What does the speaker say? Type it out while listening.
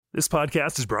This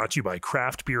podcast is brought to you by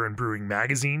Craft Beer and Brewing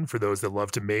Magazine for those that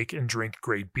love to make and drink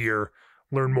great beer.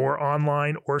 Learn more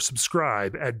online or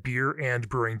subscribe at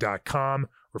beerandbrewing.com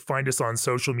or find us on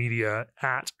social media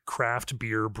at Craft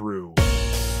Beer Brew.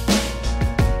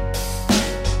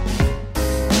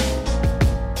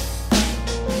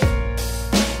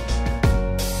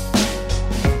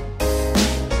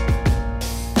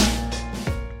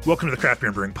 Welcome to the Craft Beer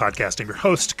and Brewing Podcast. I'm your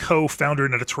host, co-founder,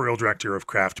 and editorial director of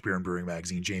Craft Beer and Brewing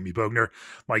Magazine, Jamie Bogner.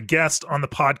 My guest on the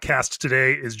podcast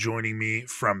today is joining me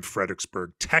from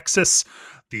Fredericksburg, Texas,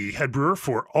 the head brewer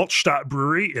for Altstadt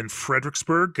Brewery in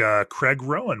Fredericksburg, Craig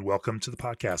Rowan. Welcome to the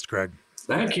podcast, Craig.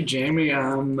 Thank you, Jamie.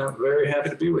 I'm very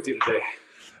happy to be with you today.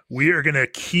 We are going to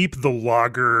keep the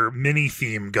lager mini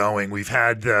theme going. We've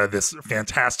had this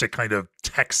fantastic kind of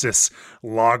Texas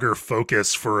lager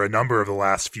focus for a number of the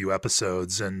last few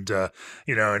episodes. And, and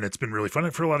it's been really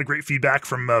fun for a lot of great feedback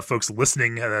from folks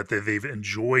listening that they've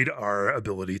enjoyed our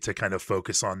ability to kind of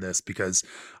focus on this because,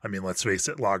 I mean, let's face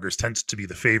it, lagers tend to be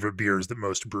the favorite beers that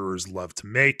most brewers love to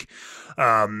make.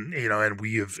 And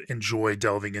we have enjoyed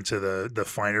delving into the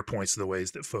finer points of the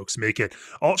ways that folks make it.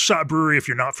 Altstadt Brewery, if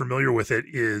you're not familiar with it,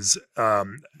 is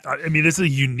it's a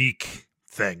unique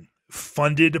thing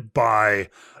funded by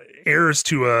heirs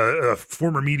to a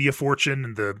former media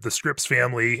fortune, the Scripps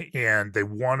family, and they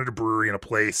wanted a brewery in a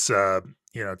place, to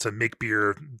make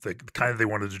beer, the kind that they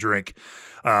wanted to drink,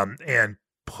 and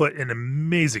put an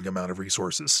amazing amount of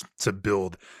resources to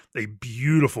build a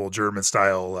beautiful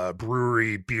German-style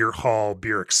brewery, beer hall,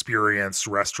 beer experience,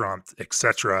 restaurant,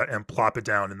 etc., and plop it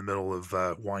down in the middle of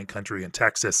wine country in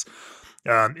Texas.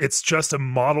 It's just a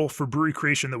model for brewery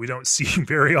creation that we don't see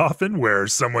very often, where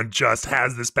someone just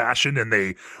has this passion and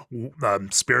they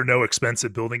spare no expense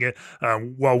at building it.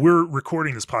 While we're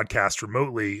recording this podcast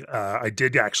remotely, I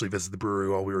did actually visit the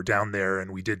brewery while we were down there,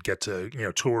 and we did get to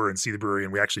tour and see the brewery,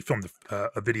 and we actually filmed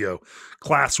a video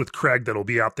class with Craig that'll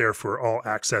be out there for all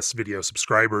access video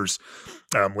subscribers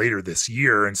later this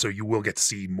year, and so you will get to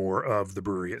see more of the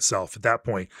brewery itself at that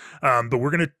point. But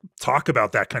we're going to talk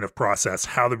about that kind of process,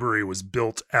 how the brewery was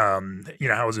built, how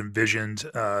it was envisioned.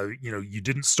 You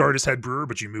didn't start as head brewer,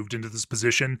 but you moved into this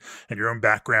position, and your own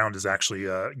background is actually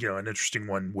an interesting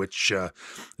one, which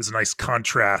is a nice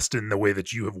contrast in the way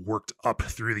that you have worked up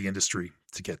through the industry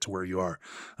to get to where you are.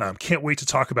 Can't wait to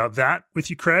talk about that with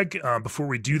you, Craig. Before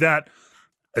we do that,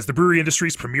 as the brewery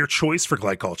industry's premier choice for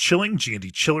glycol chilling,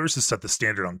 G&D Chillers has set the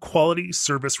standard on quality,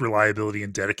 service, reliability,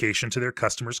 and dedication to their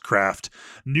customers' craft.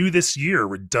 New this year,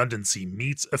 redundancy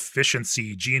meets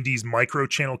efficiency. G&D's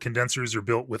micro-channel condensers are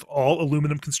built with all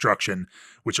aluminum construction,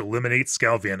 which eliminates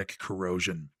galvanic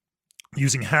corrosion.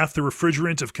 Using half the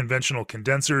refrigerant of conventional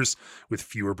condensers with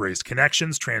fewer brazed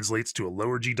connections translates to a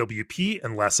lower GWP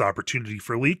and less opportunity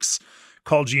for leaks.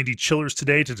 Call G&D Chillers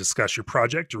today to discuss your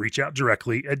project or reach out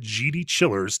directly at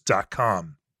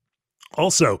gdchillers.com.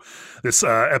 Also, this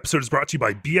episode is brought to you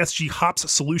by BSG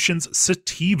Hops Solutions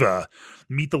Sativa.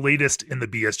 Meet the latest in the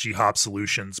BSG Hop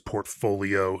Solutions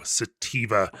portfolio,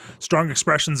 Sativa. Strong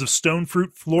expressions of stone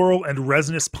fruit, floral, and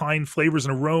resinous pine flavors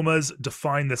and aromas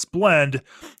define this blend,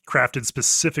 crafted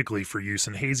specifically for use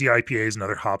in hazy IPAs and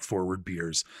other hop-forward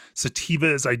beers.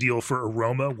 Sativa is ideal for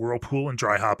aroma, whirlpool, and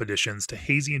dry hop additions to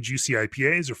hazy and juicy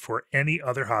IPAs or for any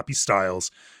other hoppy styles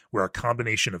where a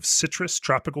combination of citrus,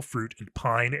 tropical fruit, and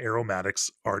pine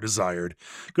aromatics are desired.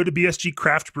 Go to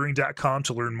bsgcraftbrewing.com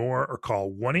to learn more or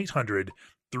call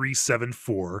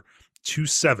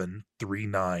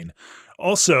 1-800-374-2739.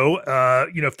 Also,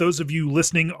 if those of you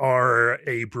listening are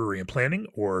a brewery in planning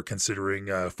or considering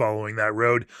following that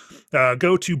road,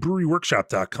 go to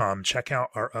breweryworkshop.com. Check out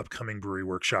our upcoming brewery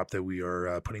workshop that we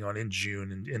are putting on in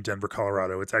June in Denver,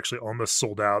 Colorado. It's actually almost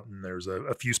sold out, and there's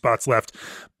a few spots left.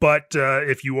 But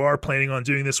if you are planning on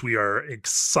doing this, we are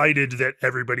excited that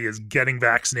everybody is getting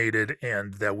vaccinated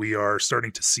and that we are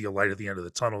starting to see a light at the end of the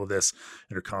tunnel of this,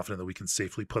 and are confident that we can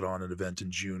safely put on an event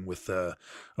in June with a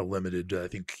limited,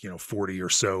 40 or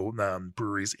so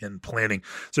breweries in planning.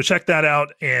 So check that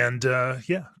out. And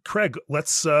Craig,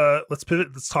 let's pivot.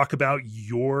 Let's talk about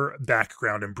your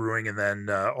background in brewing, and then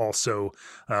also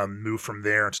move from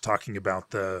there into talking about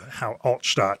how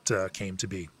Altstadt came to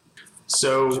be.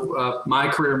 So my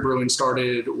career in brewing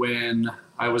started when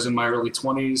I was in my early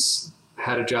 20s,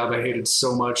 had a job I hated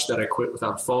so much that I quit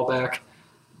without fallback.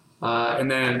 And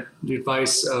then the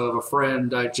advice of a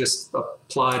friend, I just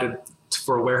applied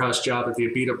for a warehouse job at the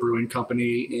Abita Brewing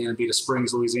Company in Abita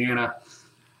Springs, Louisiana,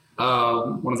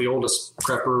 one of the oldest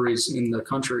craft breweries in the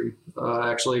country,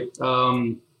 actually.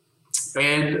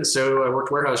 And so I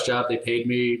worked a warehouse job. They paid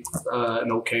me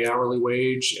an okay hourly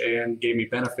wage and gave me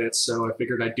benefits. So I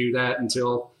figured I'd do that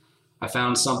until I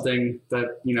found something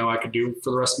that, I could do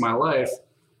for the rest of my life.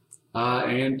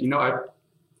 And, I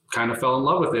kind of fell in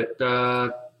love with it,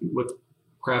 with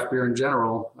craft beer in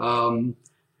general.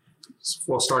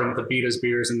 Well, starting with the Abita's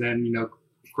beers and then,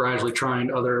 gradually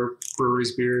trying other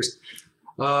breweries' beers.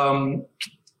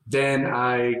 Then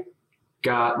I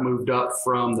got moved up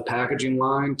from the packaging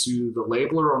line to the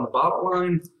labeler on the bottle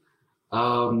line.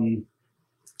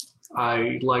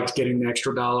 I liked getting the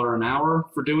extra $1 an hour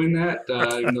for doing that.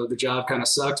 Even though the job kind of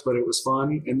sucked, but it was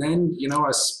fun. And then,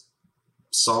 I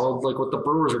saw like what the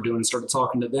brewers are doing, started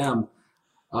talking to them.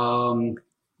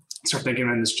 Started thinking,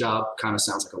 man, this job kind of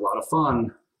sounds like a lot of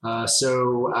fun.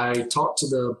 So I talked to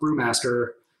the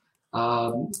brewmaster.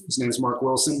 His name's Mark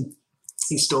Wilson.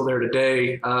 He's still there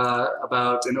today,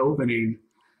 about an opening,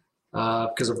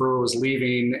 because a brewer was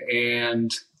leaving,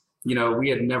 and, we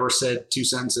had never said 2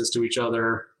 sentences to each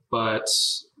other, but,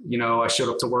 I showed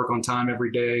up to work on time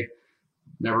every day,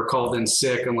 never called in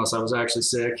sick unless I was actually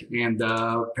sick. And,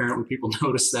 apparently people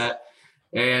noticed that.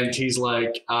 And he's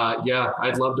like, yeah,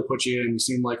 I'd love to put you in. You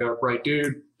seem like a bright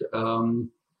dude, and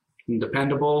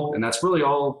dependable. And that's really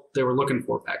all they were looking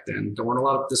for back then. There weren't a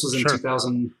lot of, this was in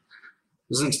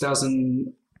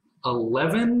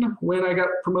 2011 when I got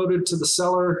promoted to the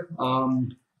cellar.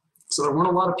 So there weren't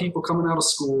a lot of people coming out of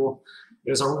school.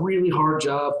 It was a really hard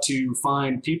job to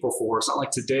find people for. It's not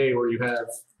like today where you have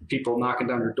people knocking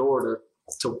down your door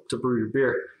to brew your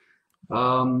beer.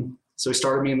 So he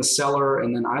started me in the cellar,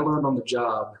 and then I learned on the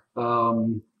job how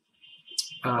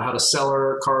to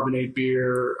cellar, carbonate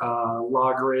beer,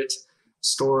 lager it,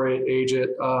 store it, age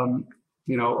it,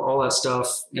 all that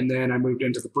stuff. And then I moved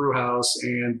into the brew house,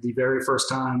 and the very first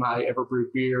time I ever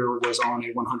brewed beer was on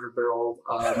a 100-barrel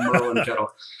Merlin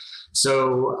kettle.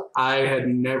 So I had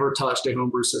never touched a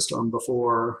homebrew system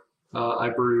before I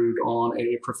brewed on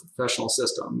a professional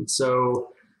system.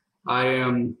 So I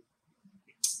am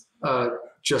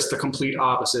just the complete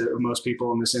opposite of most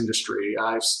people in this industry.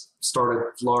 I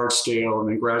started large scale and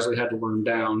then gradually had to learn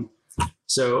down.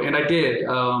 So, and I did.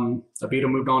 Abita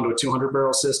moved on to a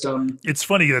 200-barrel system. It's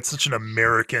funny, that's such an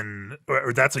American,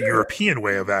 or that's a European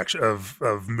way of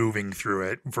moving through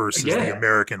it versus the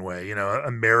American way.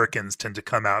 Americans tend to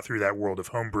come out through that world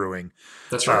of homebrewing.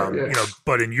 That's right.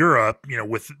 But in Europe,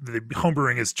 with the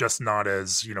homebrewing is just not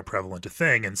as prevalent a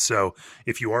thing. And so,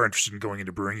 if you are interested in going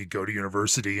into brewing, you go to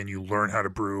university and you learn how to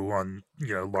brew on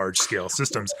large scale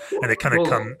systems, and it kind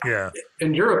of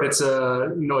In Europe, it's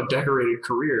a decorated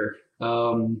career.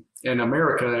 In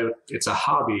America, it's a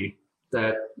hobby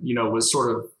that, was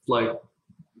sort of like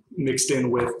mixed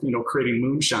in with, creating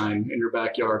moonshine in your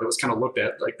backyard. It was kind of looked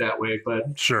at like that way,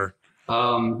 but sure.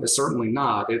 It's certainly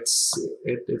not. It's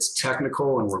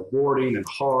technical and rewarding and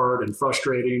hard and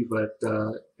frustrating, but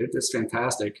it's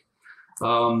fantastic.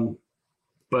 But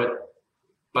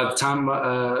by the time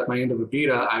my end of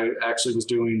Abita, I actually was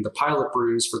doing the pilot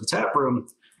brews for the tap room.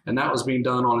 And that was being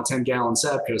done on a 10-gallon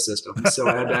Sabco system. So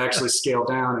I had to actually scale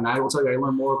down. And I will tell you, I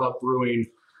learned more about brewing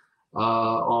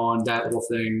on that little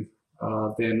thing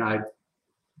than I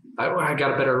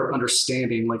got a better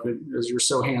understanding. Like, as you're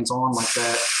so hands-on like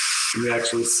that, and you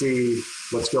actually see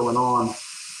what's going on.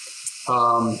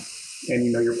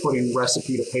 And, you're putting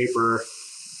recipe to paper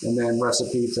and then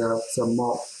recipe to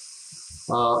malt.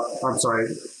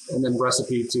 And then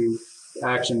recipe to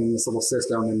action in this little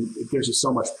system. And it gives you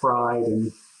so much pride,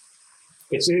 and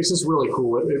it's just really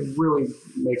cool. It really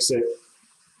makes it,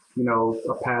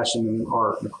 a passion and an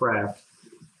art and a craft.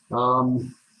 But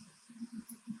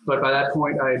by that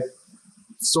point, I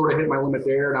sort of hit my limit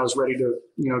there, and I was ready to,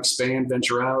 expand,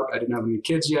 venture out. I didn't have any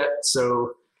kids yet,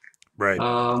 so right.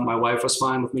 My wife was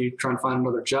fine with me trying to find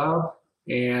another job,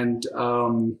 and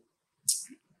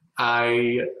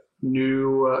I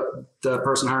knew the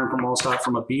person hiring from Allstock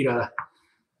from Abita,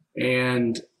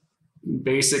 and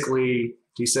basically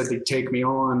he said they'd take me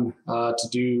on to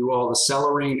do all the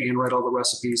cellaring and write all the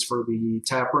recipes for the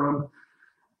tap room.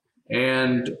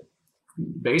 And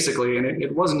basically, and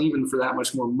it wasn't even for that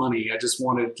much more money. I just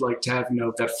wanted to have,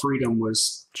 that freedom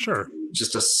was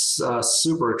just a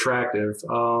super attractive.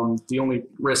 The only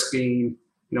risk being,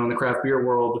 in the craft beer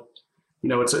world,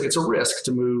 it's a risk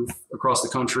to move across the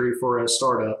country for a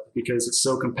startup because it's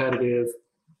so competitive,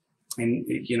 and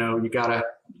you gotta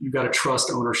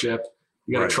trust ownership.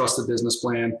 You got to trust the business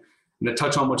plan. And to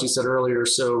touch on what you said earlier,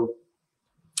 so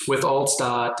with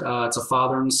Altstadt, it's a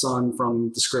father and son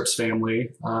from the Scripps family,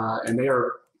 and they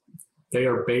are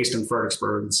based in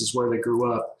Fredericksburg. This is where they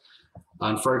grew up.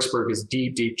 And Fredericksburg has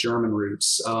deep, deep German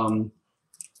roots. And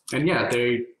yeah,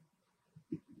 they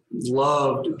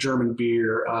loved German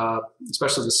beer,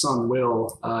 especially the son,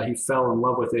 Will. He fell in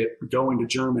love with it going to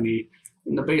Germany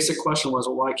And the basic question was,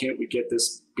 well, why can't we get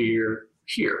this beer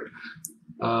here?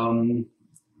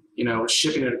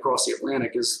 Shipping it across the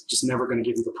Atlantic is just never going to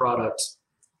give you the product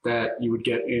that you would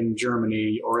get in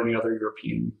Germany or any other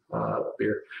European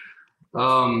beer.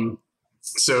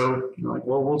 So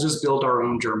we'll just build our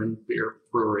own German beer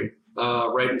brewery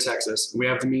right in Texas. We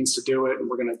have the means to do it, and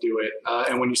we're going to do it.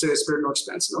 And when you say they spared no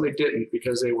expense, no, they didn't,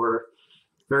 because they were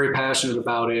very passionate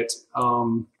about it.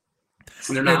 And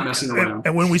they're not messing around.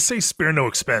 And when we say spare no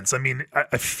expense, I mean,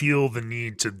 I feel the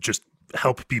need to just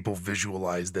help people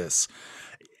visualize this.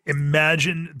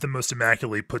 Imagine the most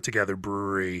immaculately put together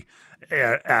brewery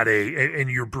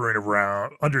and you're brewing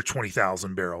around under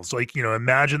 20,000 barrels.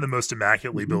 Imagine the most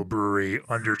immaculately built brewery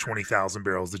under 20,000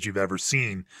 barrels that you've ever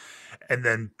seen, and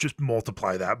then just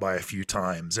multiply that by a few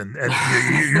times. And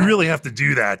you really have to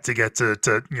do that to get to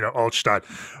Altstadt.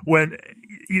 When,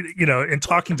 in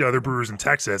talking to other brewers in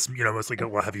Texas, it's like,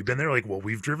 well, have you been there? Like, well,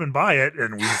 we've driven by it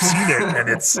and we've seen it, and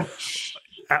it's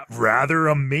rather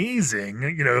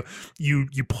amazing.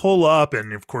 You pull up,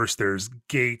 and of course there's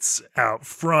gates out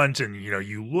front, and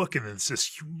you look, and it's this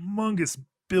humongous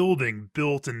building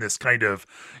built in this kind of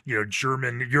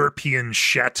German European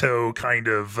chateau kind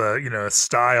of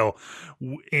style.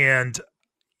 And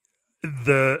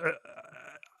I've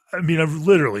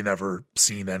literally never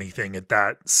seen anything at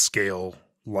that scale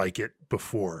like it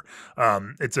before.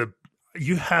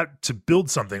 You have to build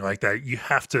something like that. You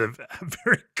have to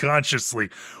very consciously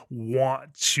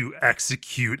want to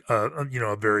execute a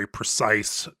very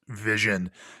precise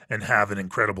vision and have an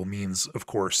incredible means, of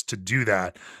course, to do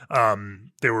that.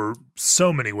 There were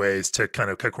so many ways to kind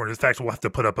of cut corners. In fact, we'll have to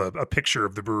put up a picture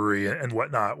of the brewery and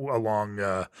whatnot along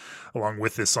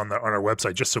with this on our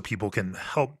website, just so people can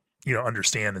help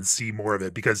understand and see more of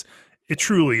it, because it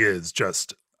truly is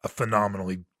just a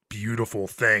phenomenally beautiful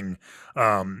thing,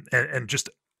 and just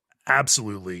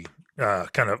absolutely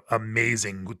kind of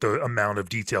amazing with the amount of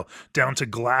detail, down to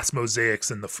glass mosaics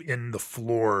in the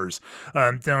floors,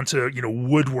 down to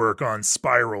woodwork on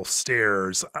spiral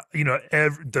stairs.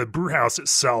 The brew house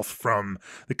itself, from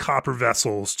the copper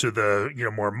vessels to the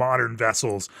more modern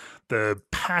vessels, the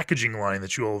packaging line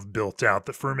that you all have built out,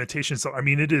 the fermentation stuff.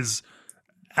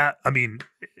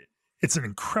 It's an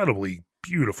incredibly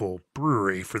beautiful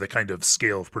brewery for the kind of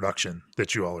scale of production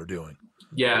that you all are doing.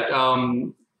 Yeah.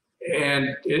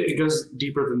 And it goes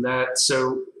deeper than that.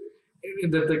 So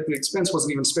the expense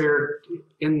wasn't even spared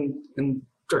in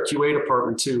our QA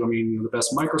department too. I mean, the best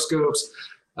microscopes,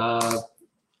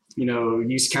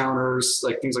 yeast counters,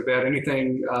 like things like that,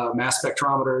 anything, mass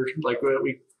spectrometer, like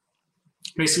we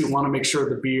basically want to make sure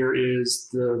the beer is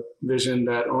the vision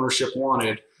that ownership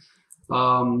wanted.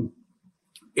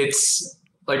 It's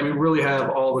like, we really have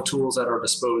all the tools at our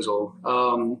disposal.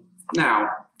 Now,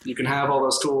 you can have all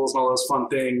those tools and all those fun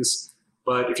things,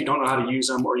 but if you don't know how to use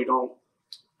them, or you don't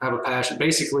have a passion,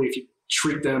 basically, if you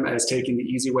treat them as taking the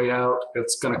easy way out,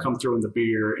 it's going to come through in the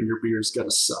beer, and your beer is going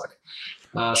to suck.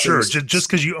 Sure. Just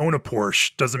because you own a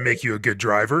Porsche doesn't make you a good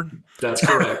driver. That's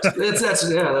correct.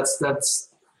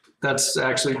 That's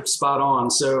actually spot on.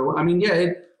 So, I mean,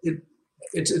 yeah,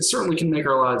 it certainly can make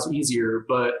our lives easier,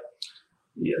 but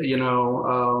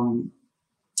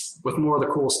with more of the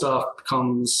cool stuff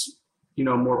comes,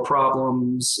 more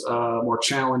problems, more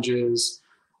challenges.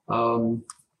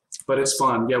 But it's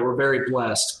fun. Yeah, we're very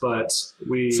blessed, but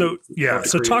So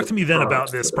talk to me then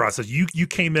about this process. You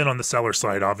came in on the seller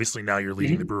side. Obviously now you're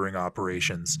leading the brewing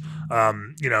operations.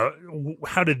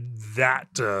 How did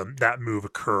that move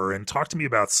occur? And talk to me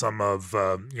about some of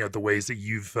the ways that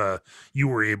you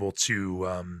were able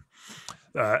to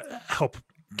help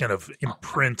kind of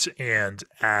imprint and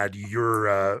add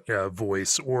your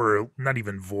voice, or not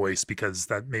even voice, because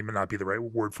that may not be the right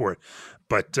word for it,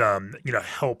 but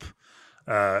help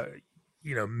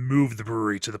move the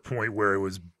brewery to the point where it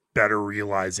was better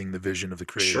realizing the vision of the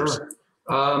creators.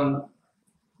 Sure.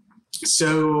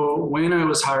 So when I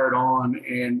was hired on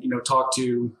and talked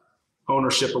to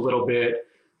ownership a little bit,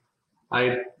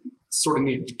 I sort of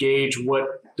needed to gauge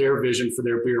what their vision for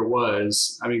their beer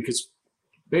was. I mean, because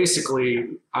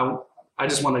basically, I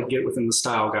just want to get within the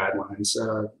style guidelines,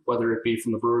 whether it be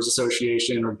from the Brewers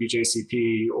Association or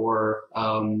BJCP, or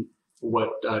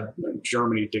what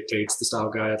Germany dictates the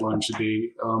style guidelines should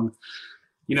be.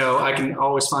 I can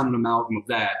always find an amalgam of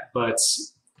that, but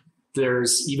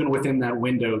there's, even within that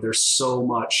window, there's so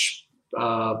much.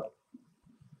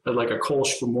 Like a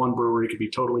Kolsch from one brewery could be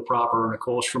totally proper, and a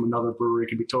Kolsch from another brewery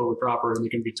could be totally proper, and they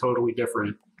can be totally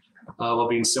different. While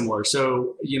being similar.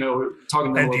 So,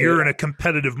 talking about... And you're in a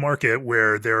competitive market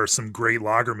where there are some great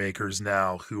lager makers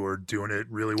now who are doing it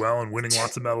really well and winning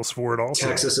lots of medals for it also.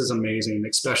 Texas is amazing,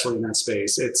 especially in that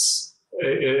space.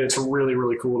 it's really,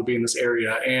 really cool to be in this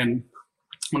area. And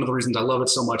one of the reasons I love it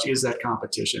so much is that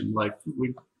competition. Like,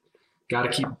 we got to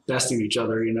keep besting each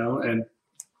other,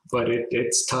 but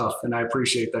it's tough, and I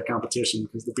appreciate that competition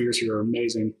because the beers here are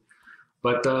amazing.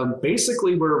 But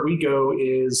basically where we go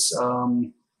is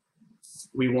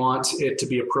we want it to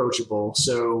be approachable.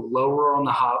 So lower on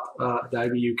the hop, the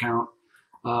IBU count,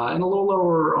 and a little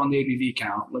lower on the ABV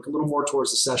count, like a little more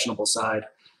towards the sessionable side.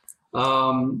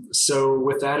 So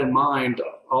with that in mind,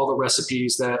 all the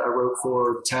recipes that I wrote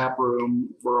for the tap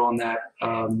room were on that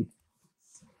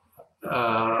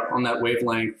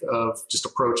wavelength of just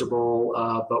approachable,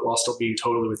 but while still being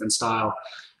totally within style.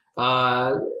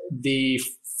 The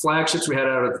flagships we had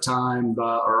out at the time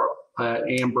are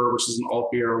Amber, which is an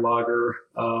alt beer lager,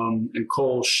 and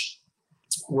Kolsch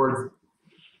were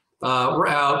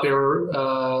out. They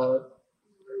were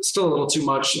still a little too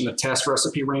much in the test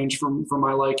recipe range for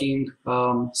my liking.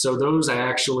 So those I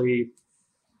actually,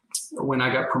 when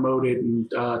I got promoted in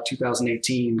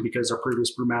 2018, because our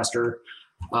previous brewmaster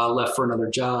left for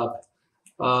another job,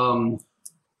 I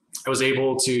was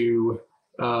able to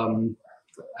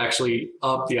actually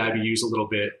up the IBUs a little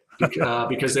bit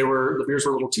because the beers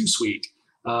were a little too sweet,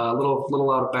 a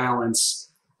little out of balance,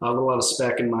 a little out of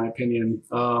spec in my opinion.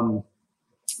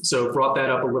 So brought that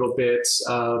up a little bit,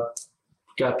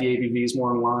 got the ABVs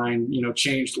more in line,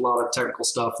 changed a lot of technical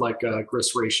stuff like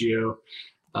grist ratio,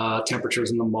 temperatures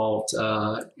in the malt.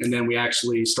 And then we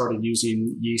actually started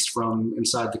using yeast from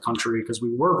inside the country because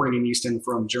we were bringing yeast in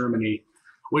from Germany,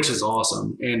 which is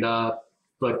awesome. And,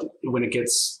 but when it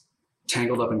gets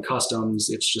tangled up in customs,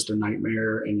 it's just a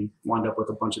nightmare, and you wind up with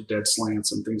a bunch of dead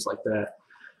slants and things like that.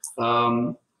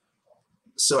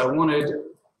 So I wanted,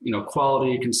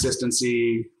 quality,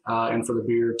 consistency, and for the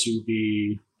beer to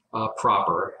be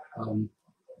proper,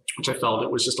 which I felt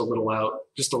it was just a little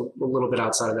bit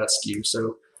outside of that skew.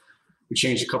 So we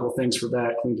changed a couple of things for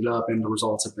that, cleaned it up, and the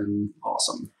results have been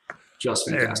awesome. Just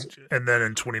fantastic. And then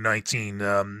in 2019,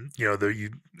 you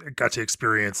got to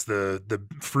experience the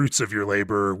fruits of your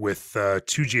labor with 2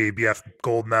 GABF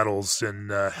gold medals in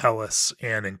Helles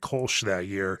and in Kolsch that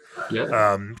year.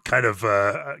 Yeah. Kind of,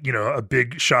 a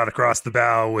big shot across the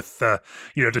bow with, to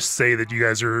say that you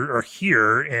guys are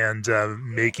here and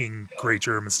making great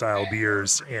German style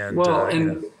beers. And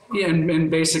and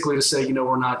basically to say,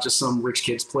 we're not just some rich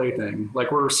kid's plaything.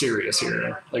 Like, we're serious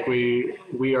here. Like, we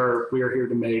are here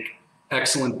to make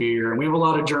excellent beer, and we have a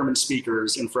lot of German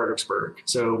speakers in Fredericksburg,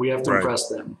 so we have to impress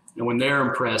them. And when they're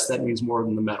impressed, that means more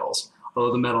than the medals.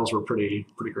 Although the medals were pretty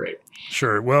great.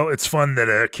 Sure. Well, it's fun that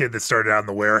a kid that started out in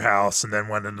the warehouse and then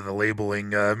went into the labeling,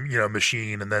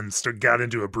 machine, and then got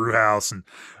into a brew house and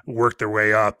worked their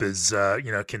way up is,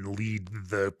 can lead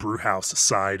the brew house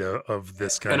side of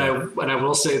this kind of. And I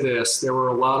will say this: there were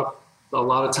a lot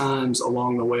of times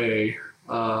along the way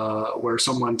where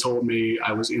someone told me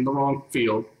I was in the wrong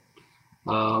field.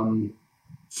 I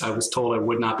was told I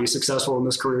would not be successful in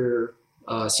this career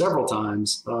several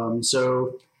times.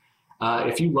 So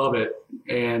if you love it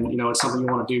and, it's something you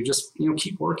want to do, just,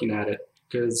 keep working at it,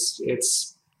 because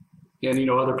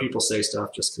other people say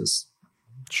stuff just because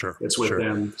it's with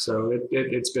them. So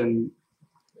it's been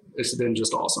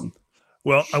just awesome.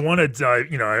 Well, I want to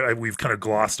dive, we've kind of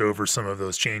glossed over some of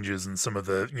those changes and some of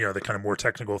the, the kind of more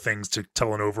technical things to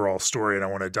tell an overall story. And I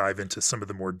want to dive into some of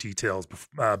the more details.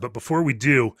 But before we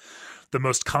do, the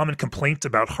most common complaint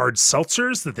about hard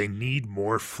seltzers that they need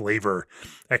more flavor.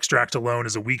 Extract alone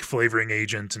is a weak flavoring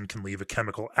agent and can leave a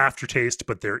chemical aftertaste,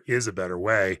 but there is a better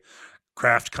way.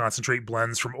 Craft concentrate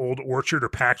blends from Old Orchard are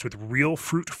packed with real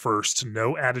fruit first,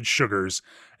 no added sugars,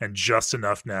 and just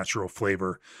enough natural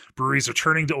flavor. Breweries are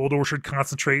turning to Old Orchard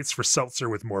concentrates for seltzer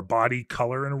with more body,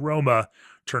 color, and aroma.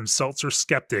 Turn seltzer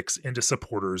skeptics into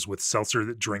supporters with seltzer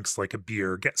that drinks like a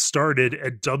beer. Get started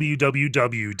at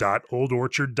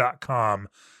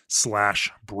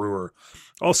www.oldorchard.com/brewer.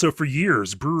 Also, for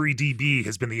years, Brewery DB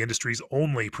has been the industry's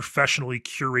only professionally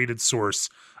curated source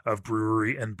of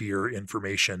brewery and beer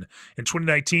information. In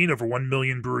 2019, over 1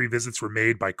 million brewery visits were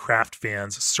made by craft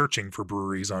fans searching for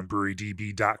breweries on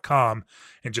brewerydb.com.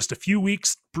 In just a few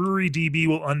weeks, Brewery DB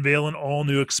will unveil an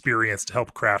all-new experience to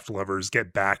help craft lovers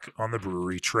get back on the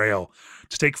brewery trail.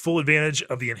 To take full advantage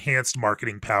of the enhanced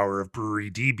marketing power of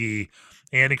Brewery DB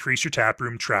and increase your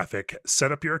taproom traffic,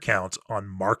 set up your account on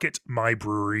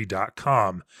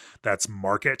marketmybrewery.com. That's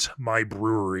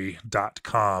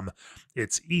marketmybrewery.com.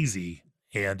 It's easy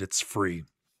and it's free.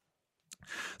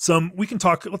 Let's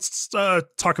talk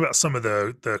about some of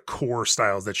the core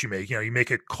styles that you make. You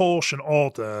make a Kolsch, an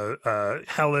Alt,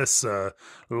 Helles,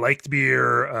 Leicht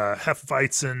beer,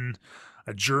 Hefeweizen,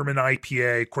 a German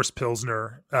IPA, of course,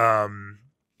 Pilsner.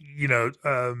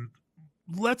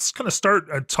 let's kind of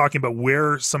start talking about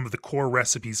where some of the core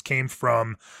recipes came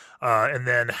from, and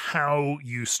then how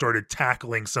you started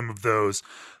tackling some of those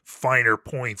finer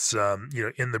points,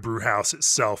 in the brew house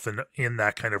itself and in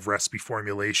that kind of recipe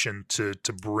formulation to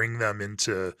bring them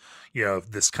into,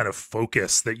 this kind of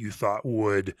focus that you thought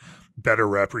would better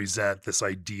represent this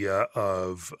idea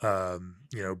of,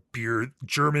 beer,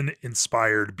 German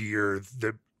inspired beer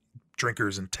that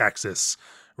drinkers in Texas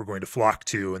were going to flock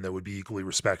to, and that would be equally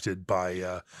respected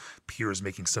by peers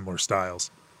making similar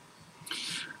styles.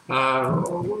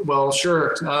 Well,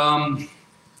 sure.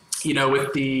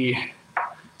 With the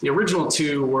original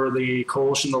two were the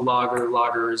Kolsch and the Lager.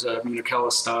 Lager is a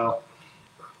Munich-Helles style.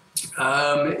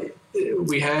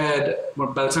 We had,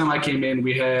 by the time I came in,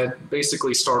 we had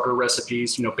basically starter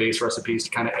recipes, base recipes to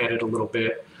kind of edit a little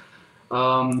bit.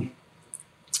 And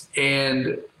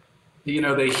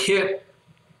they hit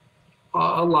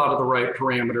a lot of the right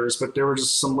parameters, but there were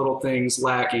just some little things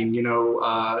lacking.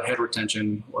 Head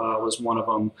retention was one of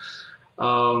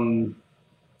them.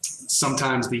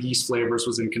 Sometimes the yeast flavors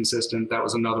was inconsistent. That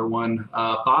was another one.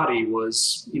 Body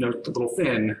was, a little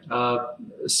thin.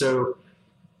 So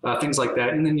things like that.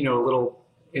 And then, little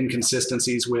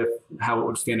inconsistencies with how it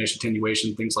would finish,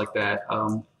 attenuation, things like that.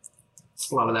 A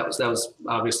lot of that was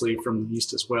obviously from the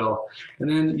yeast as well. And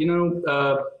then,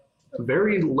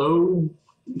 very low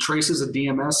traces of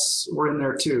DMS were in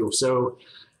there too. So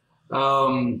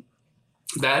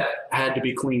that had to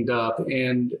be cleaned up.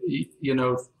 And,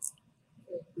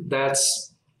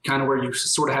 that's kind of where you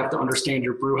sort of have to understand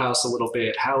your brew house a little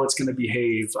bit, how it's going to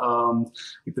behave. The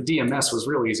DMS was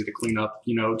really easy to clean up,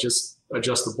 just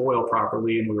adjust the boil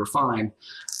properly and we were fine.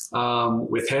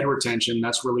 With head retention,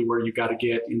 that's really where you got to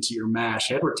get into your mash.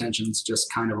 Head retention is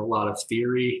just kind of a lot of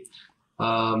theory.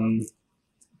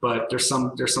 But there's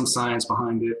some science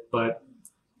behind it. But,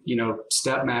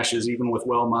 step mashes, even with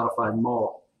well-modified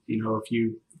malt, if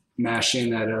you mash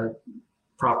in at a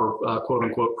proper quote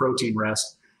unquote protein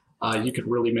rest, you could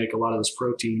really make a lot of those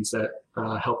proteins that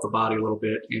help the body a little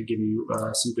bit and give you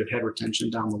some good head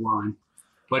retention down the line.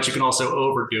 But you can also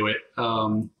overdo it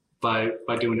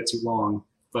by doing it too long.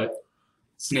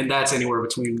 And that's anywhere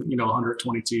between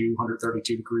 122,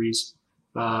 132 degrees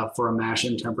for a mash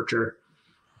in temperature.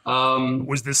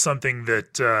 Was this something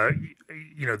that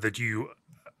that you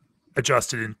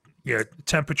adjusted in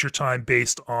temperature time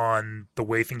based on the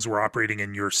way things were operating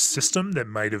in your system that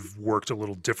might have worked a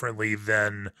little differently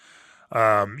than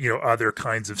other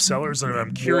kinds of cellars? And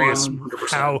I'm curious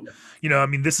how,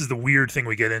 this is the weird thing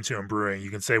we get into in brewing.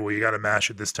 You can say, well, you got to mash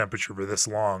at this temperature for this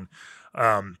long,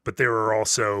 but there are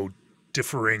also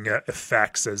differing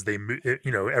effects as they move.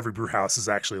 Every brew house is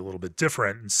actually a little bit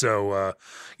different. And so,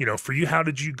 for you, how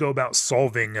did you go about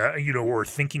solving, or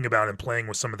thinking about and playing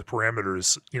with some of the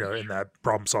parameters, in that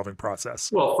problem solving process?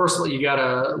 Well, first of all, you got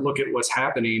to look at what's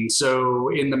happening. So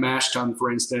in the mash tun, for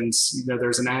instance,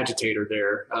 there's an agitator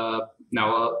there.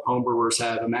 Now homebrewers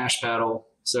have a mash paddle.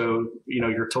 So,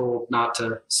 you're told not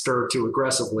to stir too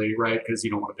aggressively, right? Because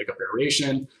you don't want to pick up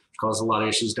aeration, cause a lot of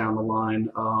issues down the line.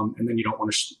 And then you don't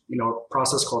want to, a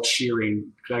process called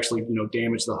shearing could actually,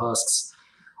 damage the husks,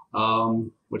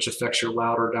 which affects your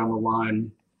lauter down the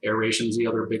line. Aeration is the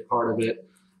other big part of it.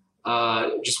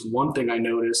 Just one thing I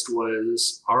noticed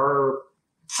was our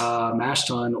mash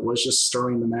tun was just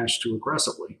stirring the mash too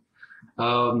aggressively.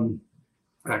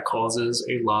 That causes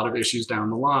a lot of issues down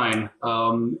the line.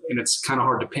 And it's kind of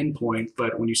hard to pinpoint,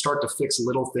 but when you start to fix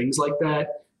little things like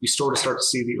that, you sort of start to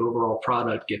see the overall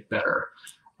product get better.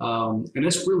 And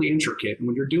it's really intricate. And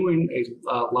when you're doing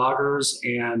lagers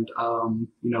and,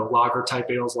 lager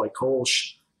type ales like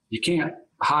Kolsch, you can't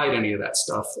hide any of that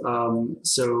stuff.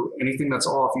 So anything that's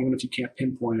off, even if you can't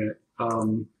pinpoint it,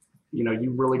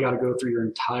 you really got to go through your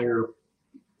entire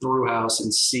brew house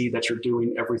and see that you're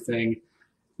doing everything,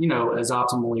 as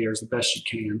optimally or as the best you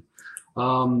can.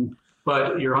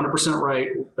 But you're 100% right.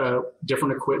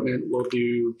 Different equipment will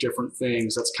do different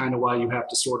things. That's kind of why you have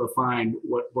to sort of find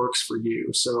what works for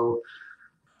you. So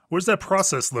what does that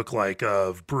process look like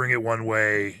of brewing it one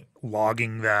way,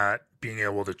 logging that, being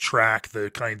able to track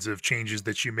the kinds of changes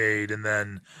that you made, and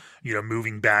then,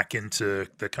 moving back into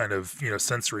the kind of,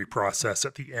 sensory process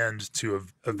at the end to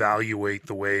evaluate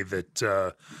the way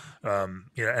that,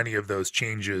 any of those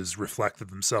changes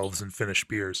reflected themselves in finished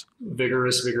beers?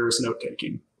 Vigorous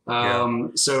note-taking.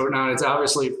 So now it's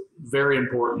obviously very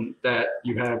important that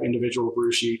you have individual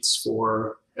brew sheets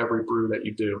for every brew that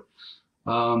you do.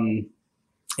 And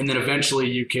then eventually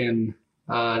you can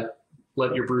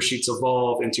let your brew sheets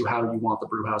evolve into how you want the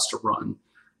brew house to run.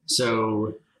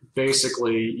 So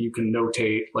basically you can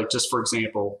notate, like just for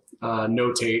example,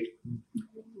 notate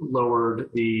lowered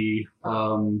the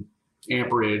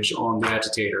amperage on the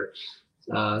agitator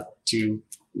to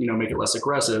make it less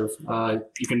aggressive.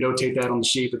 You can notate that on the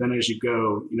sheet, but then as you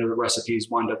go, the recipes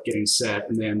wind up getting set,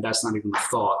 and then that's not even the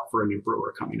thought for a new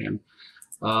brewer coming in.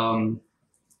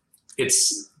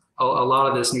 It's a lot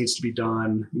of this needs to be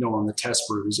done, on the test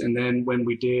brews. And then when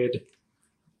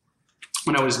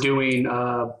I was doing,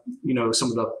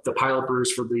 some of the pilot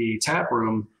brews for the tap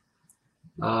room,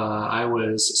 I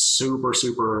was super,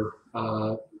 super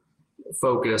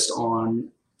focused on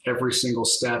every single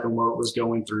step and what it was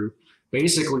going through.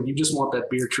 Basically, you just want that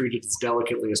beer treated as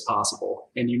delicately as possible,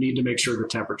 and you need to make sure the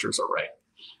temperatures are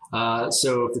right.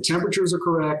 So if the temperatures are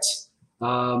correct,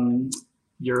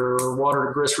 your water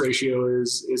to grist ratio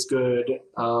is good,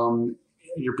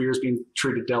 your beer's being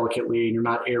treated delicately, and you're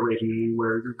not aerating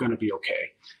anywhere, you're going to be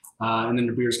okay. And then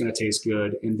the beer's going to taste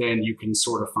good, and then you can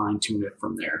sort of fine tune it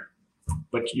from there.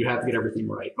 But you have to get everything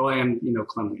right. Oh, and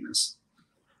cleanliness.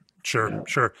 Sure.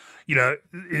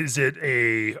 Is it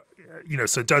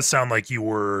so it does sound like you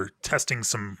were testing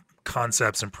some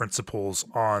concepts and principles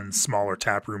on smaller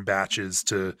taproom batches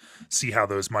to see how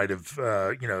those might have,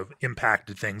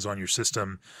 impacted things on your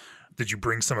system. Did you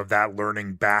bring some of that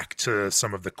learning back to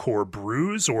some of the core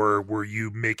brews, or were you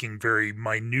making very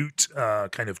minute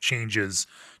kind of changes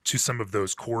to some of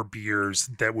those core beers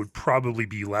that would probably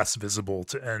be less visible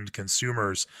to end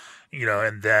consumers,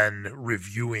 and then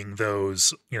reviewing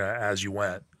those, as you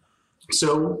went?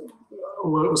 So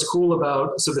what was cool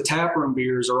so the taproom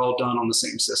beers are all done on the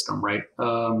same system, right?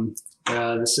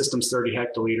 The system's 30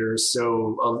 hectoliters,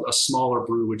 so a smaller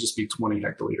brew would just be 20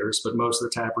 hectoliters, but most of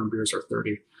the taproom beers are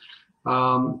 30.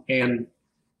 And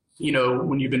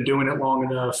when you've been doing it long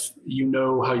enough,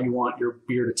 how you want your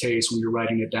beer to taste when you're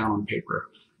writing it down on paper.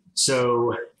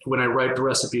 So when I write the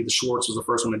recipe, the Schwartz was the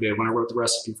first one I did. When I wrote the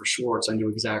recipe for Schwartz, I knew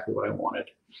exactly what I wanted.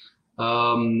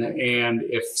 And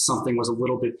if something was a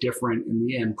little bit different in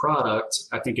the end product,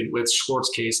 I think with Schwartz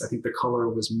case, I think the color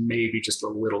was maybe just a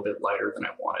little bit lighter than I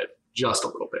wanted, just a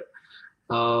little bit.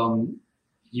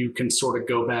 You can sort of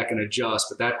go back and adjust,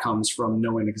 but that comes from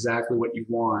knowing exactly what you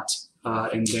want,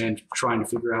 and then trying to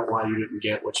figure out why you didn't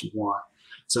get what you want.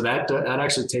 So that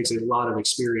actually takes a lot of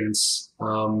experience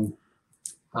to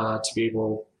be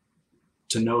able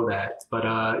to know that.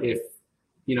 But if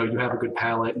you have a good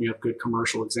palate and you have good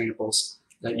commercial examples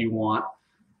that you want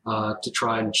to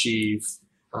try and achieve,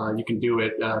 you can do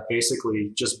it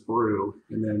basically just brew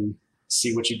and then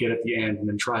see what you get at the end, and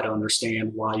then try to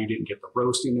understand why you didn't get the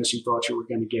roastiness you thought you were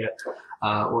going to get,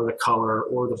 or the color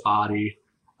or the body,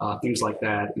 things like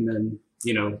that. And then,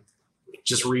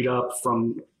 just read up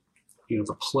from,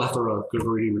 the plethora of good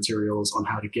reading materials on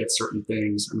how to get certain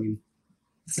things. I mean,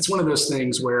 it's one of those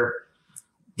things where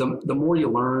the more you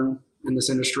learn in this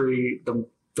industry,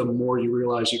 the more you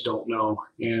realize you don't know.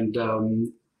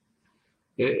 And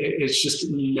it's just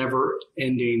never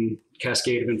ending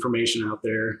cascade of information out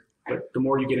there. But the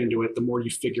more you get into it, the more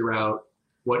you figure out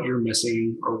what you're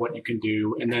missing or what you can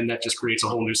do. And then that just creates a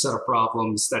whole new set of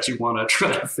problems that you want to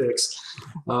try to fix.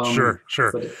 Sure.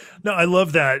 No, I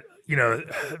love that.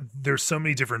 There's so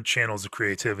many different channels of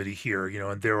creativity here,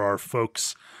 and there are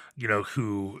folks,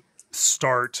 who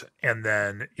start and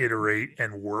then iterate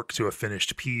and work to a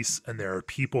finished piece. And there are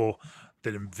people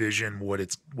that envision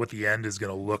what the end is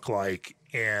going to look like,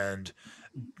 and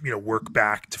work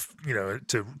back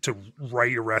to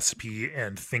write a recipe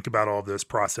and think about all of those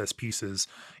process pieces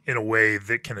in a way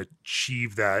that can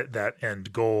achieve that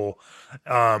end goal.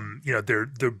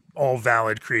 They're all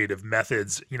valid creative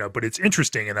methods, but it's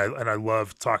interesting. And I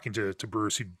love talking to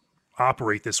brewers who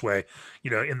operate this way,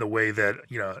 in the way that,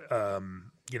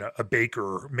 a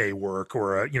baker may work,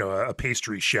 or a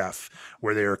pastry chef,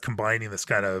 where they're combining this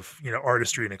kind of,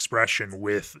 artistry and expression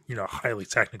with, highly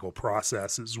technical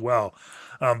process as well.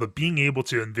 But being able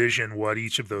to envision what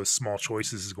each of those small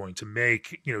choices is going to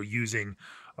make, using,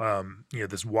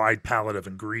 this wide palette of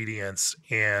ingredients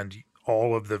and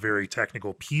all of the very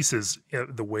technical pieces,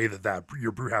 the way that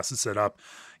your brew house is set up,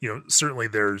 certainly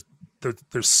there's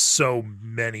so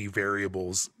many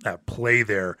variables at play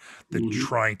there that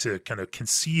trying to kind of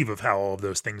conceive of how all of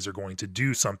those things are going to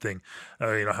do something,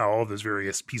 how all those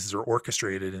various pieces are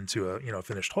orchestrated into a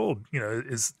finished whole,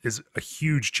 is a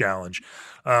huge challenge.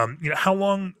 How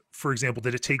long, for example,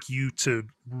 did it take you to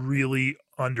really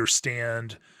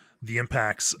understand the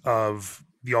impacts of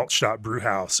the Altstadt brew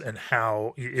house and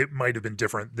how it might have been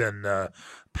different than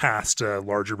past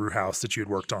larger brew house that you had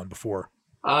worked on before?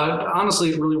 Honestly,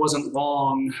 it really wasn't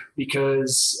long,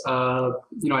 because, I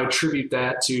attribute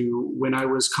that to when I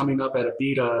was coming up at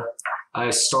Abita. I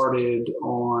started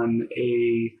on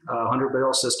a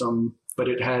 100-barrel system, but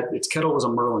its kettle was a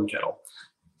Merlin kettle.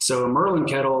 So a Merlin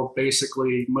kettle,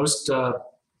 basically most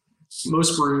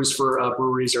brews for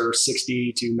breweries are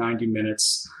 60 to 90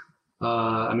 minutes.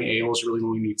 I mean, ales really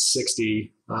only need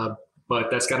 60, but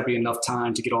that's got to be enough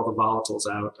time to get all the volatiles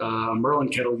out. A Merlin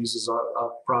kettle uses a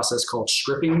process called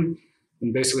stripping.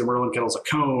 And basically, a Merlin kettle is a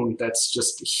cone that's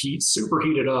just super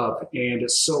heated up, and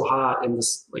it's so hot, and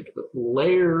this like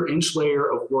inch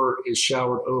layer of work is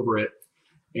showered over it.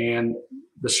 And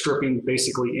the stripping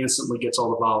basically instantly gets all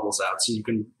the volatiles out. So you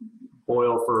can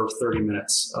boil for 30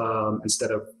 minutes instead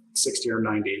of 60 or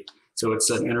 90. So it's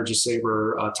an energy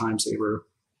saver, time saver.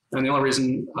 And the only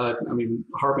reason,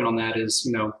 harping on that is,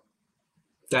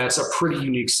 that's a pretty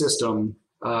unique system.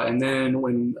 And then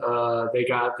when they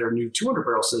got their new 200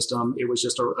 barrel system, it was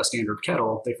just a standard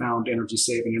kettle. They found energy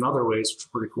saving in other ways, which was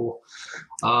pretty cool.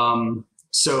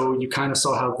 So you kind of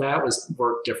saw how that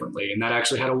worked differently. And that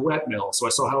actually had a wet mill. So I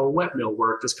saw how a wet mill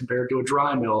worked as compared to a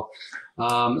dry mill.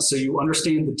 So you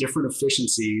understand the different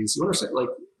efficiencies. You understand, like,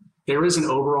 there is an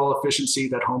overall efficiency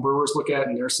that homebrewers look at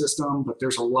in their system, but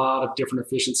there's a lot of different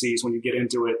efficiencies when you get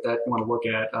into it that you want to look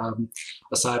at,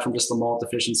 aside from just the malt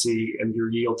efficiency and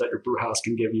your yield that your brew house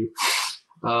can give you.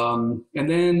 And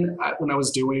then when I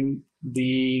was doing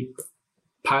the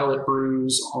pilot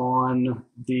brews on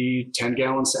the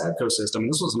 10-gallon Sadco system,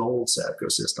 this was an old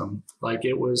Sadco system. Like,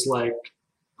 it was like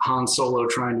Han Solo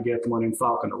trying to get the Millennium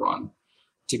Falcon to run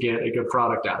to get a good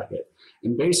product out of it.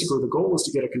 And basically the goal is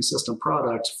to get a consistent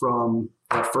product from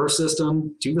that first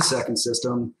system to the second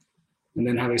system, and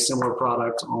then have a similar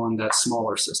product on that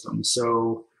smaller system.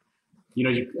 So,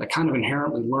 I kind of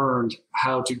inherently learned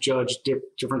how to judge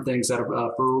different things that a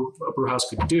brew house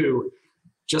could do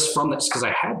just from this, because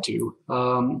I had to.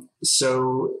 The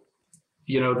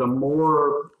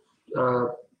more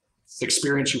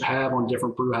experience you have on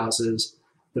different brew houses,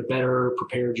 the better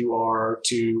prepared you are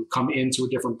to come into a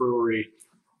different brewery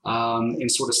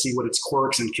and sort of see what its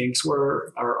quirks and kinks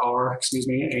are,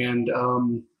 and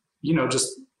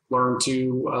just learn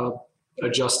to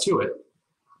adjust to it.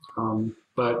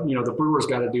 But the brewer's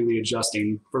got to do the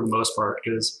adjusting for the most part,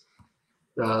 because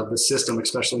the system,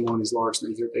 especially one of these large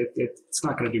things, it's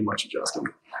not going to do much adjusting.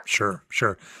 Sure.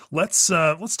 Let's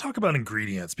talk about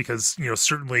ingredients, because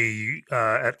certainly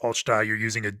at Altstadt you're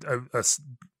using a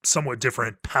somewhat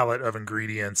different palette of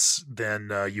ingredients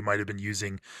than you might have been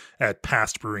using at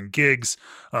past brewing gigs.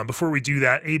 Before we do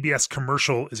that, ABS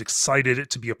Commercial is excited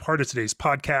to be a part of today's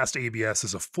podcast. ABS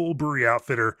is a full brewery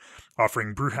outfitter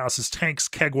offering brew houses, tanks,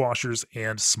 keg washers,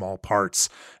 and small parts.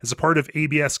 As a part of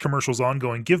ABS Commercial's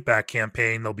ongoing give back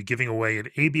campaign, they'll be giving away an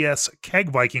ABS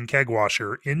Keg Viking keg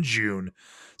washer in June.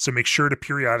 So make sure to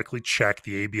periodically check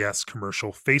the ABS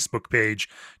Commercial Facebook page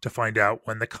to find out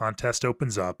when the contest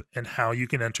opens up and how you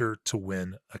can enter to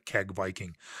win a Keg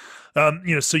Viking.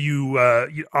 So you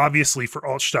obviously for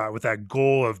Altstadt, with that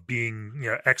goal of being,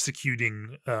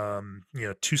 executing,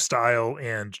 two style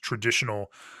and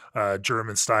traditional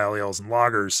German style ales and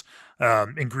lagers,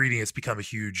 ingredients become a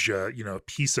huge,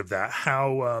 piece of that.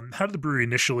 How did the brewery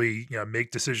initially,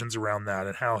 make decisions around that,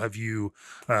 and how have you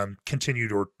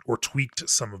continued or tweaked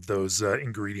some of those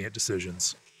ingredient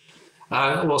decisions?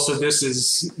 So this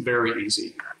is very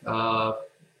easy.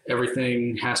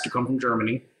 Everything has to come from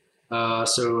Germany.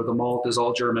 So the malt is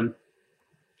all German.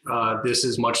 This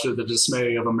is much to the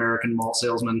dismay of American malt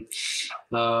salesmen.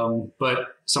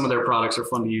 But some of their products are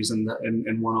fun to use in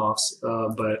one-offs.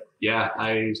 But yeah,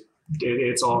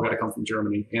 it's all got to come from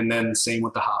Germany. And then same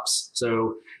with the hops.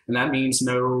 So, and that means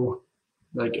I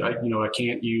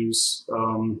can't use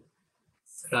an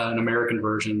American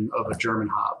version of a German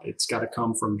hop. It's got to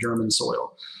come from German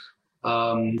soil.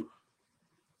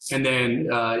 And then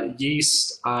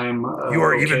yeast, you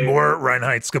are even more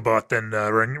Reinheitsgebot than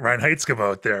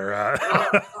Reinheitsgebot there.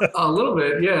 A little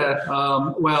bit, yeah.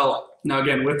 Well, now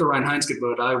again, with the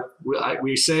Reinheitsgebot,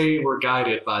 we say we're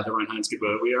guided by the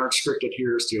Reinheitsgebot. We aren't strict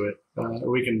adherers to it.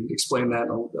 We can explain that in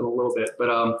a little bit.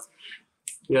 But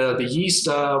the yeast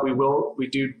we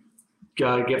do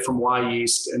get from Y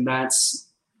yeast, and that's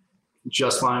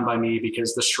just fine by me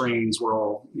because the strains were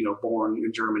all born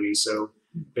in Germany. So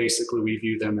basically we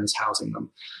view them as housing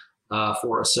them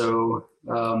for us. So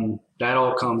that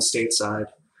all comes stateside.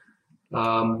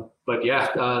 But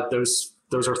yeah,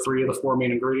 those are three of the four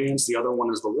main ingredients. The other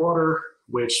one is the water,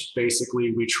 which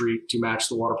basically we treat to match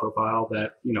the water profile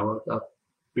that, a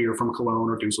beer from Cologne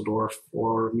or Dusseldorf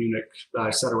or Munich,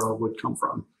 etc. would come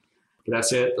from. But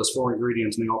that's it. Those four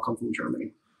ingredients, and they all come from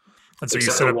Germany. And so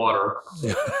except you set water,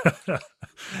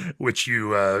 which you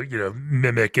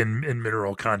mimic in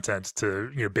mineral content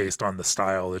to based on the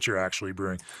style that you're actually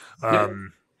brewing. Yeah.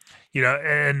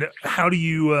 And how do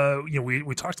you,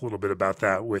 we talked a little bit about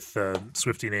that with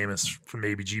Swifty and Amos from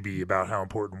ABGB about how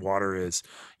important water is.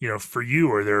 For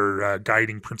you, are there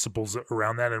guiding principles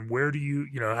around that? And where do you,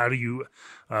 how do you,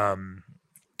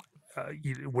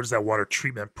 what does that water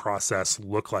treatment process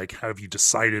look like? How have you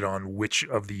decided on which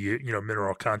of the,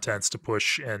 mineral contents to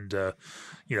push and,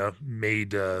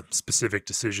 made specific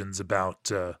decisions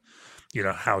about,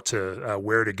 how to,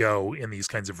 where to go in these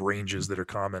kinds of ranges that are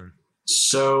common?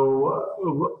 So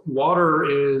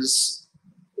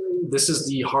this is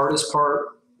the hardest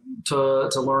part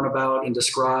to learn about and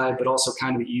describe, but also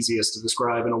kind of the easiest to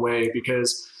describe in a way,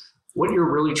 because what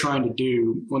you're really trying to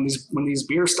do when these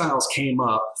beer styles came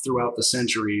up throughout the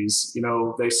centuries,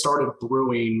 they started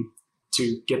brewing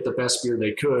to get the best beer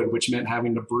they could, which meant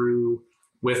having to brew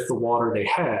with the water they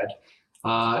had.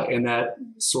 And that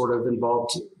sort of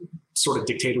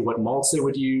dictated what malts they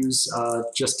would use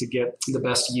just to get the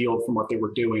best yield from what they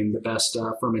were doing, the best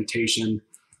fermentation,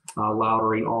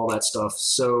 lautering, all that stuff.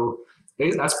 So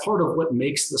that's part of what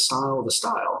makes the style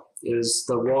is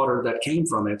the water that came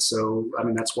from it. So,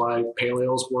 that's why pale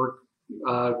ales work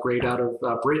great out of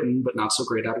Britain, but not so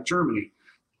great out of Germany.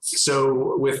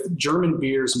 So with German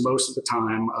beers, most of the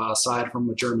time, aside from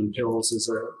the German Pils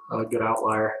is a good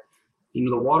outlier,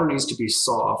 the water needs to be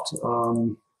soft.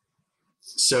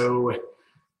 So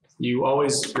you're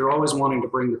always wanting to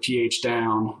bring the pH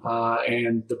down,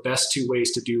 and the best two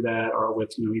ways to do that are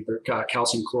with either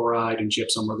calcium chloride and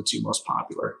gypsum are the two most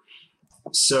popular.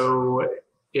 So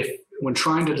when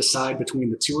trying to decide between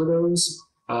the two of those,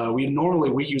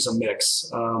 we use a mix,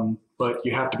 but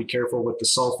you have to be careful with the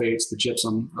sulfates, the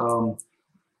gypsum,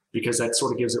 because that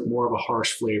sort of gives it more of a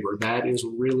harsh flavor. That is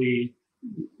really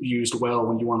used well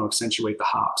when you want to accentuate the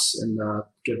hops and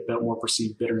get a bit more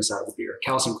perceived bitterness out of the beer.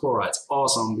 Calcium chloride's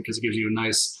awesome because it gives you a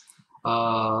nice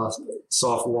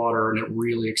soft water, and it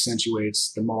really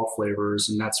accentuates the malt flavors,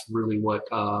 and that's really what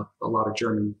a lot of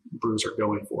German brews are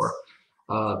going for.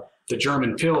 The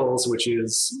German Pils, which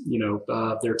is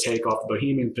their take off the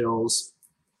Bohemian Pils,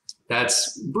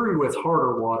 that's brewed with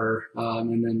harder water,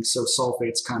 and then so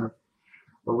sulfates kind of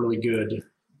are really good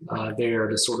there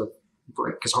to sort of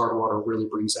bring, because hard water really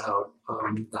brings out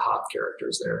the hop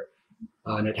characters there,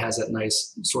 and it has that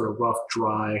nice sort of rough,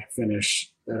 dry finish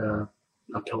that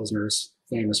a Pilsner's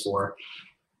famous for.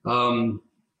 But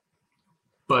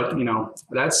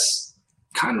that's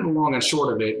kind of the long and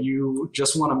short of it. You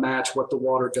just want to match what the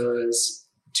water does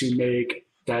to make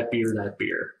that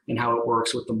beer and how it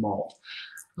works with the malt.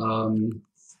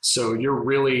 So you're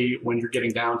really, when you're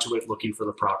getting down to it, looking for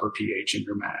the proper pH in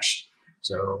your mash.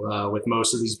 So with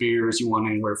most of these beers, you want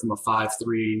anywhere from a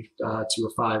 5.3 to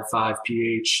a 5.5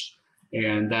 pH,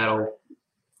 and that'll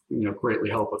greatly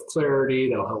help with clarity.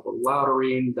 That'll help with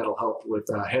lautering. That'll help with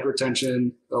head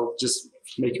retention. They'll just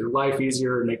make your life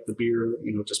easier and make the beer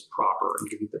just proper and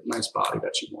give you the nice body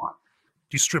that you want.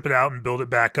 Do you strip it out and build it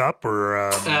back up,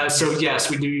 or? So yes,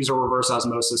 we do use a reverse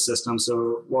osmosis system.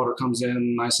 So water comes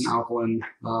in nice and alkaline,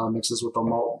 mixes with the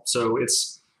malt. So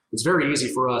it's very easy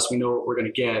for us. We know what we're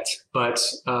going to get. But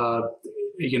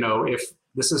if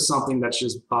this is something that's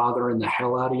just bothering the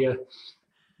hell out of you,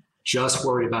 just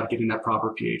worry about getting that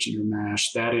proper pH in your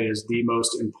mash. That is the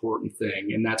most important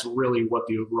thing, and that's really what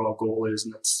the overall goal is,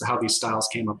 and that's how these styles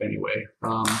came up anyway.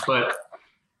 But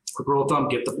quick rule of thumb,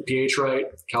 get the pH right.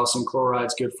 Calcium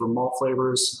chloride's good for malt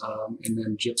flavors, and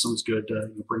then gypsum's good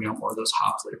to bring out more of those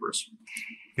hop flavors.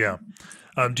 Yeah.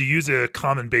 Do you use a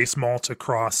common base malt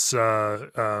across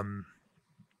your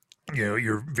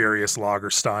various lager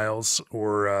styles,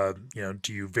 or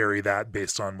do you vary that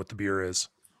based on what the beer is?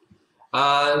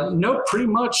 No, pretty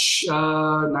much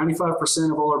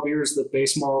 95% of all our beers, the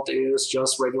base malt is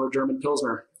just regular German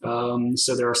Pilsner.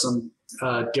 So there are some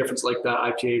difference, like the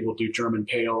IPA will do German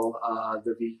Pale.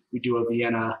 We do a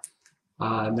Vienna,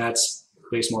 and that's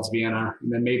base malt's Vienna.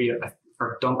 And then maybe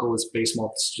our Dunkel is base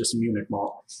malt, it's just Munich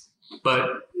malt. But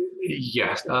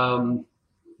yeah,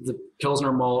 the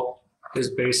Pilsner malt is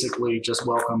basically just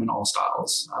welcome in all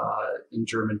styles in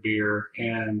German beer,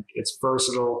 and it's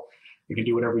versatile. You can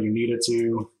do whatever you need it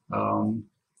to.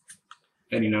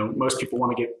 And, most people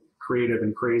want to get creative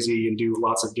and crazy and do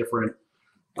lots of different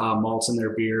malts in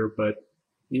their beer, but,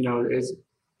 it's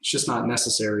just not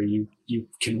necessary. You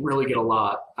can really get a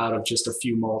lot out of just a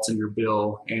few malts in your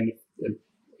bill. And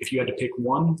if you had to pick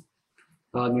one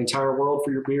in the entire world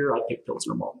for your beer, I'd pick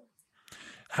Pilsner malt.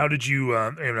 How did you,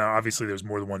 obviously there's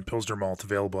more than one Pilsner malt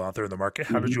available out there in the market.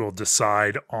 How did you all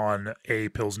decide on a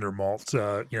Pilsner malt,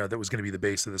 that was going to be the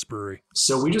base of this brewery?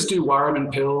 So we just do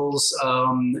Weyermann Pils.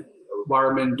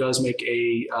 Weyermann does make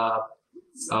a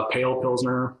pale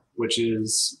Pilsner, which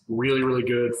is really, really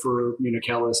good for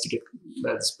Municellus to get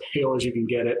as pale as you can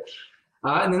get it.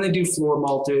 And then they do floor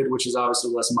malted, which is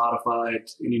obviously less modified.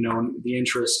 And, in the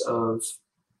interest of,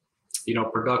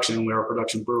 production, we're a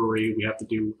production brewery, we have to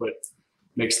do what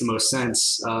makes the most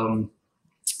sense,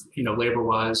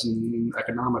 labor-wise and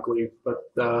economically.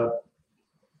 But the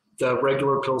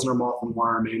regular Pilsner malt from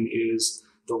Weyermann is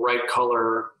the right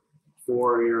color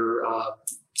for your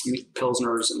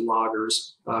Pilsners and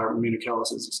lagers,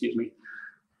 Municelluses, excuse me.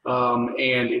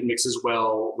 And it mixes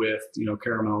well with,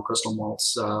 caramel, crystal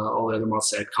malts, all the other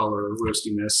malts add color,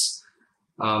 roastiness.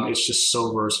 It's just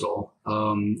so versatile,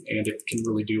 and it can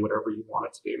really do whatever you want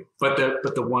it to do. But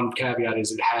the one caveat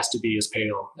is it has to be as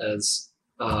pale as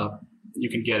you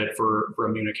can get it for a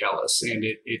Municellus, and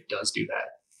it does do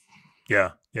that.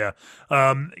 Yeah. Yeah.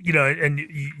 And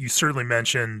you certainly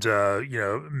mentioned,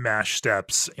 mash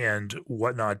steps and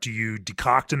whatnot. Do you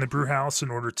decoct in the brew house in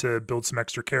order to build some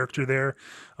extra character there?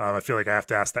 I feel like I have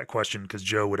to ask that question because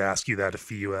Joe would ask you that if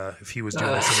he was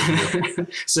doing this.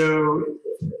 So,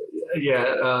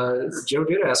 Joe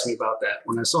did ask me about that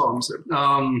when I saw him. So,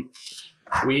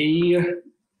 we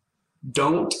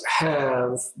don't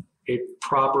have a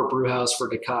proper brew house for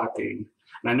decocting.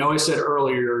 And I know I said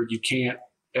earlier, you can't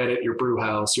edit your brew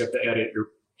house, you have to edit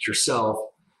yourself.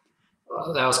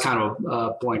 That was kind of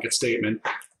a blanket statement,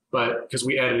 but because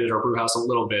we edited our brew house a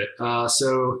little bit.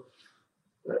 So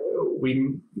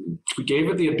we gave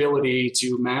it the ability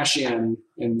to mash in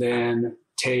and then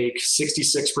take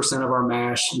 66% of our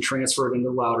mash and transfer it into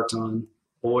the lauter tun,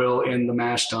 boil in the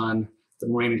mash tun, the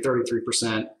remaining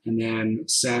 33%, and then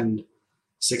send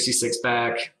 66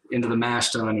 back into the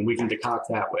mash tun, and we can decoct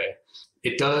that way.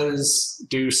 It does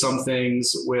do some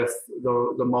things with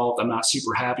the malt I'm not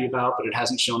super happy about, but it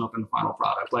hasn't shown up in the final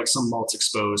product. Like some malts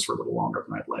exposed for a little longer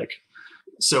than I'd like.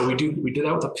 So we did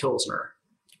that with a Pilsner.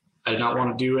 I did not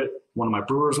want to do it. One of my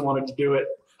brewers wanted to do it.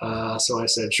 So I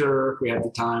said, sure, we have the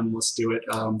time, let's do it.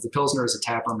 The Pilsner is a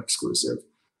taproom exclusive.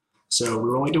 So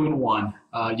we're only doing one.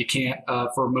 You can't,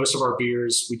 for most of our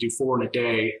beers, we do 4 in a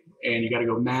day, and you got to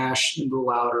go mash into the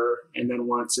lauter. And then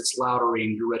once it's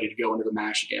lautering, you're ready to go into the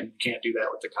mash again. You can't do that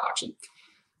with decoction.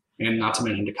 And not to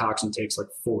mention decoction takes like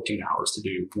 14 hours to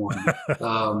do one.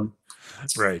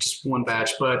 Right. Just one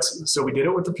batch. But so we did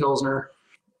it with the Pilsner.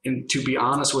 And to be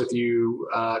honest with you,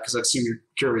 because I assume you're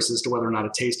curious as to whether or not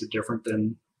it tasted different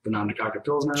than the non-decocted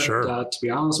Pilsner. Sure. To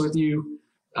be honest with you,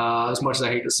 as much as I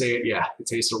hate to say it, yeah, it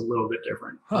tastes a little bit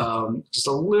different. Just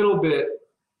a little bit.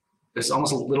 It's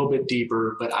almost a little bit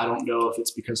deeper, but I don't know if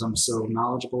it's because I'm so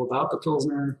knowledgeable about the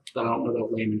Pilsner that I don't know that a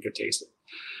layman could taste it.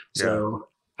 So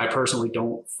I personally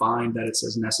don't find that it's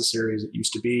as necessary as it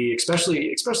used to be, especially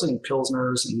in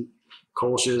Pilsners and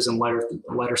Kolsch's and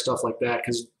lighter stuff like that,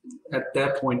 because at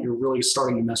that point you're really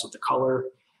starting to mess with the color,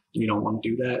 and you don't want to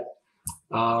do that.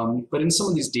 But in some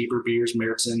of these deeper beers,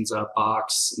 Märzen's,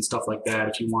 Box and stuff like that,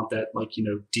 if you want that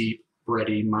deep,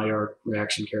 bready Maillard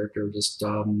reaction character, just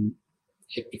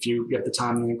if you get the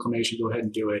time and the inclination, go ahead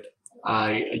and do it.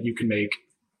 You can make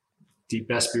the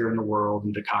best beer in the world,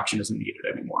 and decoction isn't needed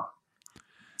anymore.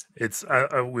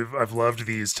 I've loved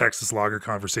these Texas lager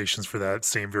conversations for that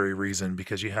same very reason,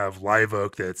 because you have Live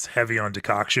Oak that's heavy on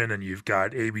decoction, and you've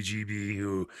got ABGB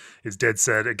who is dead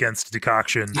set against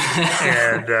decoction,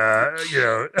 and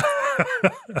and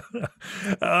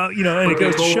it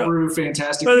goes to show brew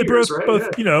fantastic beers, right?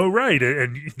 Both, right,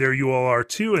 and there you all are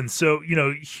too, and so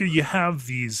here you have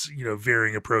these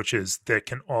varying approaches that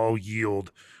can all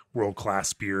yield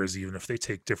world-class beers, even if they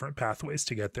take different pathways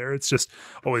to get there. It's just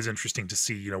always interesting to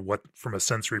see, what from a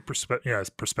sensory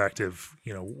perspective,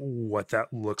 what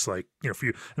that looks like, for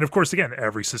you. And of course, again,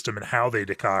 every system and how they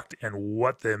decoct and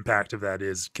what the impact of that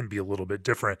is can be a little bit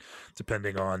different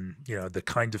depending on, the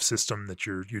kind of system that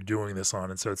you're doing this on.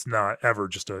 And so it's not ever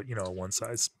just a one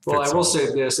size fits all. Well, I will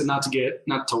say this, and not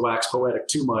to wax poetic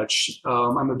too much.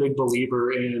 I'm a big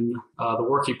believer in the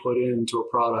work you put into a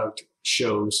product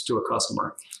shows to a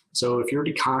customer. So if you're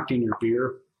decocting your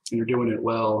beer and you're doing it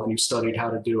well, and you've studied how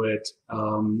to do it,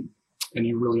 and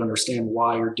you really understand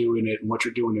why you're doing it and what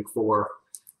you're doing it for,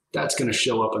 that's going to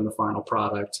show up in the final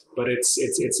product. But it's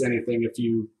anything. If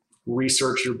you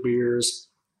research your beers,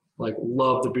 like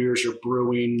love the beers you're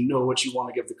brewing, know what you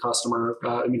want to give the customer.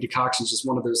 Decoction is just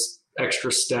one of those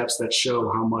extra steps that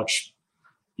show how much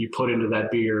you put into that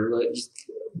beer.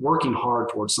 Working hard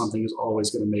towards something is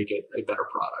always going to make it a better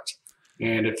product.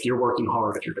 And if you're working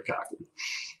hard, if you're decocting.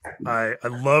 I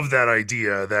love that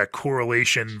idea, that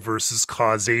correlation versus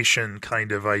causation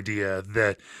kind of idea,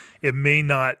 that it may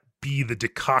not be the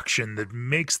decoction that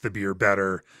makes the beer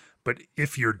better, but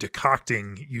if you're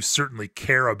decocting, you certainly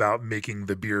care about making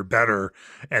the beer better,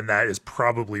 and that is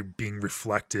probably being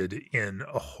reflected in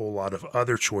a whole lot of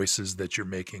other choices that you're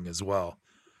making as well.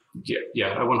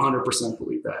 Yeah, I 100%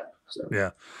 believe that. So.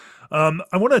 Yeah.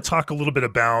 I want to talk a little bit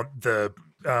about the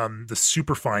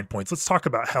super fine points. Let's talk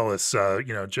about Helles,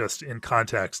 just in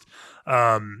context.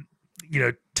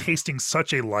 Tasting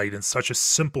such a light and such a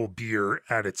simple beer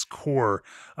at its core,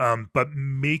 but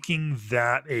making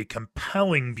that a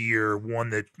compelling beer, one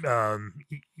that,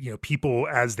 people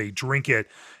as they drink it,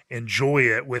 enjoy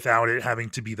it without it having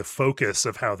to be the focus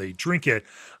of how they drink it.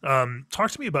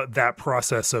 Talk to me about that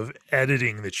process of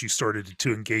editing that you started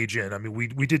to engage in. I mean,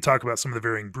 we did talk about some of the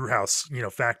varying brewhouse,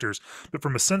 factors, but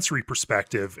from a sensory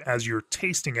perspective, as you're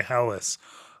tasting a Helles,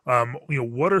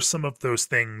 what are some of those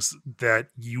things that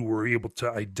you were able to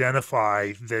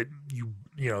identify that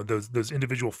those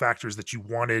individual factors that you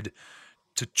wanted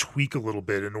to tweak a little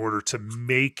bit in order to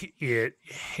make it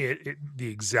hit the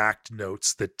exact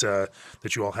notes that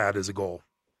you all had as a goal?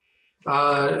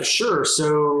 Sure.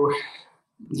 So,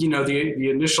 the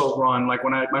initial run, like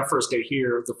when my first day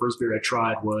here, the first beer I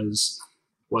tried was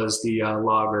the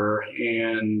lager,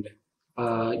 and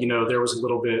there was a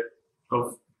little bit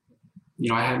of,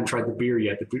 I hadn't tried the beer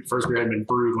yet. The first beer hadn't been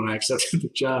brewed when I accepted the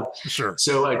job. Sure.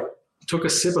 So I took a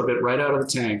sip of it right out of the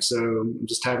tank. So I'm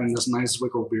just having this nice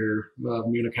Zwickel beer,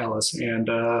 Munich Helles, and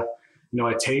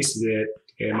I tasted it,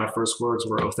 and my first words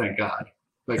were, "Oh, thank God,"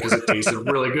 because it tasted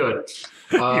really good.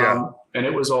 And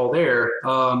it was all there.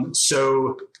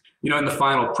 So in the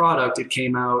final product, it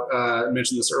came out. I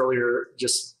mentioned this earlier,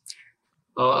 just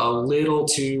a little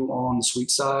too on the sweet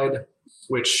side,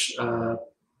 which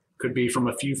could be from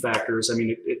a few factors. I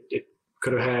mean, it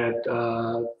could have had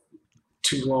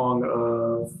too long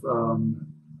of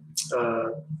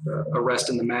a rest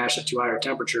in the mash at too higher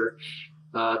temperature,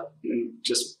 and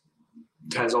just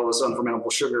has all this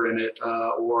unfermentable sugar in it,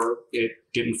 or it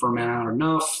didn't ferment out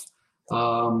enough,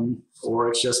 or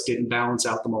it just didn't balance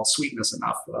out the malt sweetness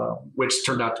enough, which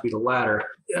turned out to be the latter.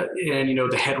 And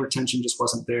the head retention just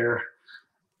wasn't there.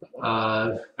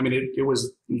 It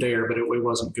was there, but it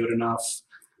wasn't good enough.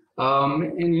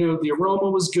 The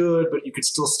aroma was good, but you could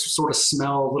still sort of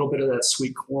smell a little bit of that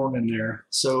sweet corn in there.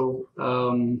 So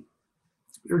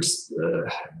there's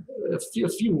a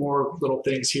few more little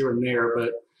things here and there,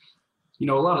 but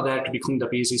a lot of that could be cleaned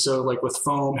up easy. So like with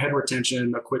foam, head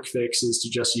retention, a quick fix is to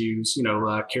just use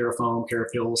Carafoam,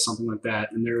 Carapils, something like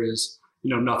that. And there is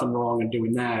nothing wrong in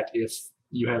doing that if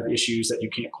you have issues that you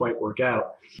can't quite work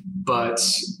out. But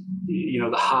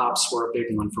the hops were a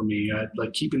big one for me.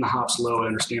 Like keeping the hops low, I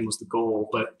understand was the goal,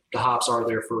 but the hops are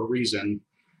there for a reason.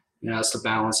 It's to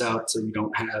balance out so you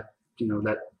don't have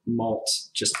that malt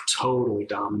just totally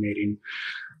dominating.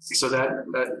 So that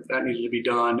needed to be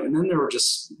done. And then there were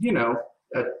just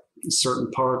at certain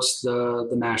parts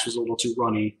the mash was a little too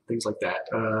runny, things like that.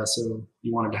 So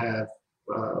you wanted to have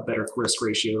a better grist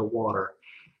ratio to water.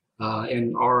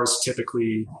 And ours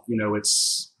typically,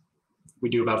 we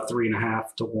do about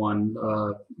 3.5 to 1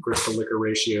 grist to liquor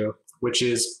ratio, which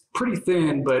is pretty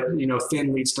thin, but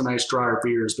thin leads to nice drier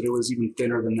beers, but it was even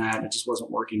thinner than that. It just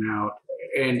wasn't working out.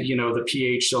 And, the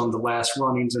pH on the last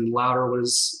runnings and Lauter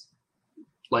was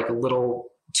like a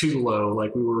little too low,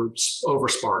 like we were over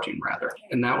sparging rather.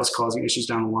 And that was causing issues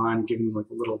down the line, giving like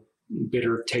a little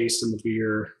bitter taste in the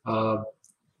beer.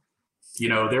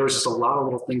 There was just a lot of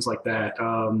little things like that.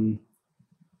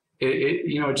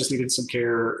 It just needed some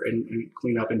care and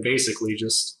clean up, and basically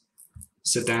just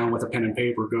sit down with a pen and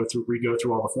paper, re-go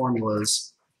through all the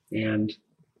formulas, and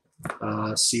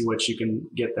see what you can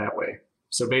get that way.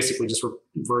 So basically, just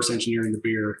reverse engineering the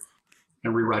beer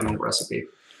and rewriting the recipe.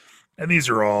 And these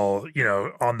are all,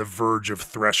 on the verge of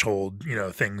threshold,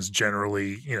 things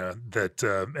generally, that,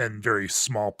 and very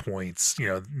small points,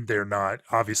 they're not,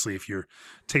 obviously, if you're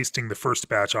tasting the first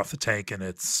batch off the tank and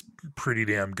it's pretty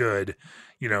damn good,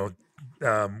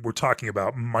 we're talking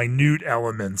about minute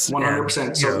elements.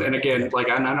 100%. And again, like,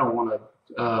 I don't want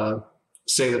to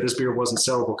say that this beer wasn't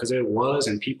sellable, because it was,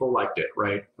 and people liked it,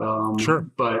 right? Sure.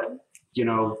 But,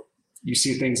 you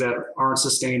see things that aren't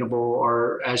sustainable,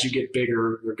 or as you get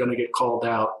bigger, they're going to get called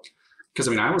out. Because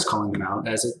I was calling them out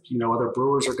as other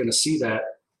brewers are going to see that,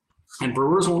 and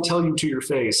brewers won't tell you to your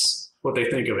face what they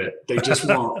think of it. They just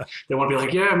won't. They want to be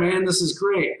like, yeah, man, this is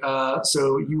great.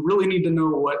 So you really need to know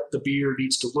what the beer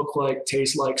needs to look like,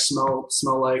 taste like, smell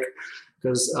like,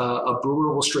 because a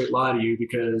brewer will straight lie to you,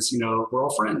 because, we're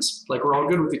all friends. Like, we're all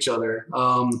good with each other.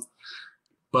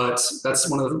 But that's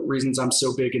one of the reasons I'm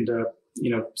so big into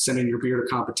sending your beer to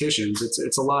competitions.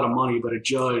 It's a lot of money, but a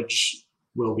judge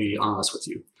will be honest with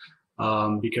you.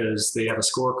 because they have a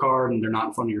scorecard and they're not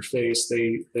in front of your face.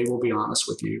 They will be honest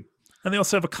with you. And they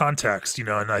also have a context, and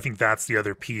I think that's the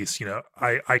other piece.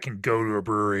 I can go to a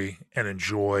brewery and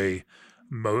enjoy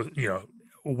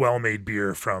well-made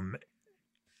beer from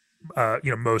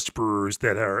most brewers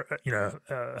that are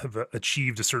have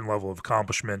achieved a certain level of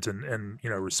accomplishment and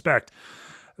respect,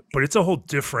 but it's a whole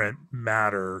different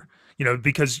matter,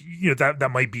 because that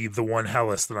might be the one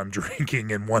Helles that I'm drinking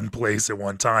in one place at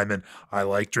one time, and I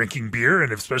like drinking beer,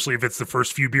 and especially if it's the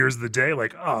first few beers of the day,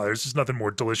 like, oh, there's just nothing more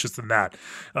delicious than that.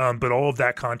 But all of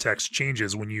that context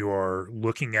changes when you are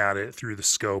looking at it through the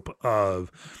scope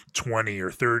of 20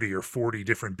 or 30 or 40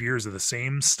 different beers of the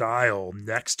same style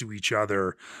next to each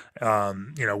other,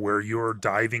 where you're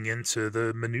diving into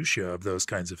the minutia of those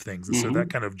kinds of things. And so that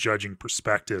kind of judging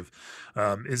perspective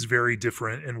is very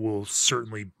different, and will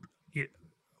certainly,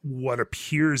 what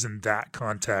appears in that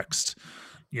context,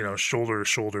 shoulder to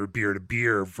shoulder, beer to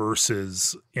beer,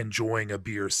 versus enjoying a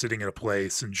beer, sitting in a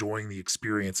place, enjoying the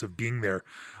experience of being there.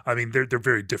 I mean, they're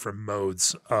very different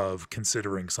modes of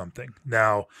considering something.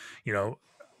 Now,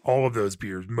 all of those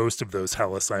beers, most of those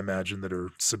Helles, I imagine, that are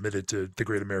submitted to the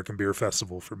Great American Beer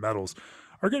Festival for medals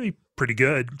are going to be pretty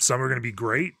good. Some are going to be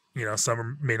great.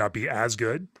 Some may not be as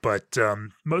good, but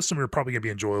most of them are probably going to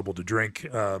be enjoyable to drink,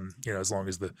 as long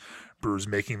as the brewer's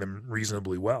making them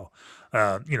reasonably well.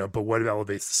 But what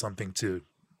elevates something to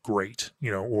great,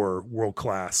 or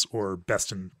world-class, or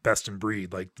best in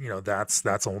breed, like, that's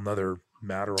a whole nother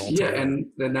matter altogether. Yeah,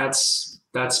 and that's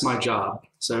my job.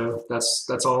 So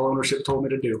that's all ownership told me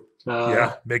to do.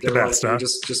 Make the best, like,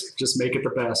 just make it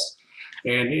the best.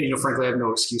 And, frankly, I have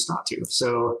no excuse not to.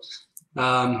 So,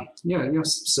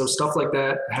 so stuff like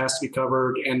that has to be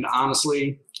covered. And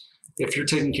honestly, if you're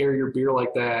taking care of your beer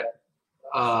like that,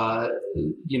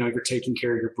 you're taking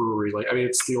care of your brewery. Like, I mean,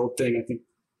 it's the old thing. I think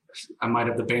I might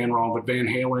have the band wrong, but Van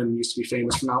Halen used to be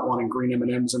famous for not wanting green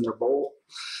M&Ms in their bowl.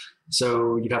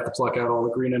 So you'd have to pluck out all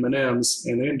the green M&Ms,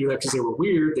 and they didn't do that because they were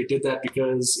weird. They did that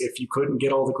because if you couldn't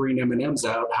get all the green M&Ms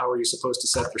out, how are you supposed to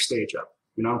set their stage up?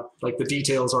 Like, the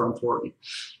details are important.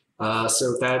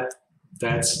 So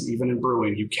that's even in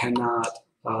brewing. You cannot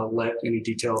let any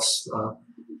details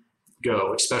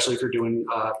go, especially if you're doing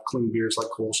clean beers like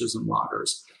Kolsch's and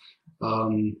lagers.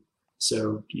 And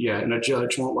a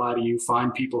judge won't lie to you.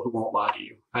 Find people who won't lie to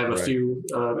you. I have a few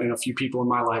people in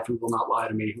my life who will not lie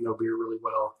to me, who know beer really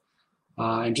well.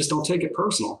 And just don't take it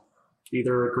personal.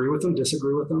 Either agree with them,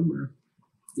 disagree with them, or,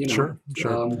 Sure.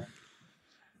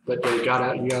 But you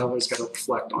always got to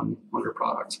reflect on your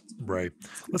product. Right.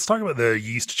 Let's talk about the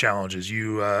yeast challenges.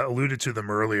 You alluded to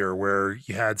them earlier, where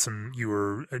you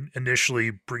were initially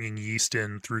bringing yeast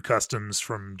in through customs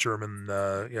from German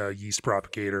yeast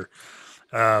propagator.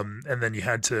 And then you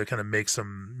had to kind of make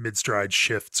some mid-stride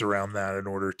shifts around that in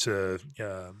order to,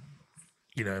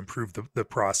 improve the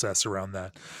process around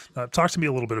that. Talk to me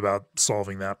a little bit about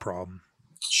solving that problem.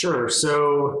 Sure.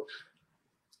 So,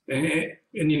 and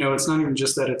it's not even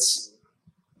just that it's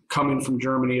coming from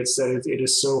Germany. It's that it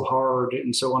is so hard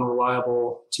and so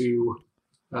unreliable to,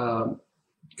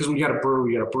 because when you got to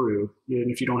brew.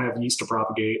 And if you don't have yeast to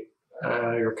propagate,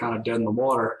 you're kind of dead in the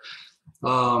water.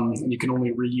 And you can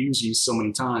only reuse yeast so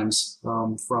many times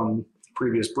from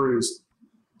previous brews.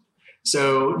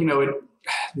 So,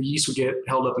 the yeast would get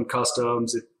held up in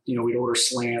customs. We'd order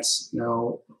slants,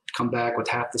 come back with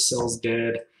half the cells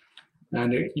dead.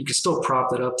 And you could still prop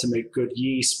that up to make good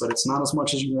yeast, but it's not as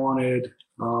much as you wanted.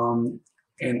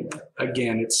 And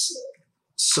again, it's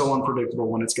so unpredictable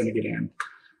when it's going to get in,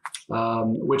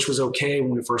 which was okay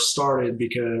when we first started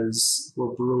because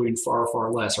we're brewing far,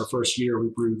 far less. Our first year, we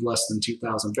brewed less than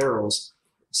 2,000 barrels.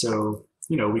 So,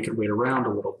 we could wait around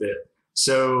a little bit.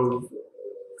 So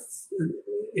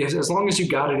as long as you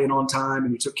got it in on time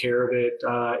and you took care of it,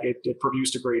 it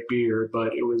produced a great beer,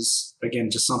 but it was, again,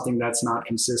 just something that's not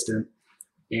consistent,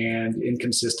 and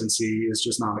inconsistency is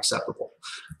just not acceptable.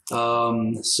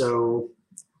 So,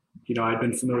 I'd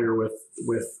been familiar with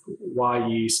Y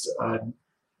yeast. I'd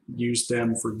used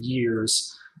them for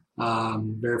years.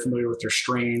 Very familiar with their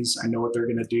strains. I know what they're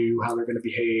going to do, how they're going to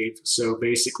behave. So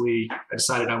basically, I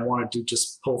decided I wanted to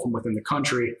just pull from within the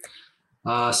country.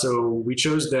 So we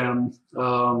chose them,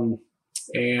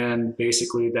 and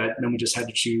basically then we just had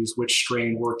to choose which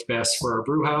strain worked best for our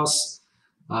brew house,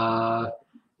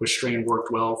 which strain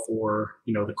worked well for,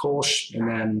 the Kolsch,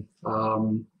 and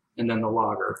then the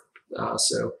lager.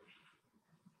 So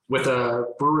with a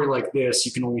brewery like this,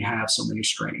 you can only have so many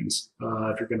strains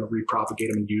if you're going to repropagate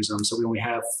them and use them. So we only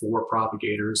have 4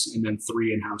 propagators and then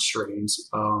 3 in-house strains.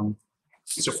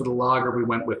 So for the lager, we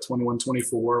went with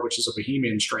 2124, which is a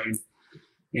Bohemian strain.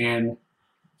 And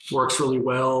works really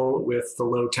well with the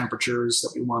low temperatures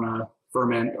that we want to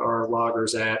ferment our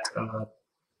lagers at.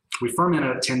 We ferment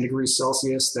at 10 degrees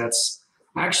Celsius. That's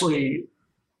actually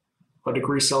a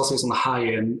degree Celsius on the high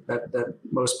end that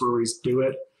most breweries do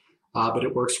it, but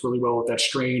it works really well with that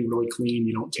strain, really clean.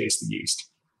 You don't taste the yeast.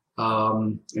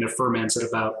 And it ferments at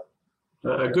about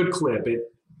a good clip.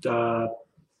 It has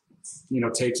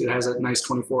a nice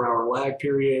 24-hour lag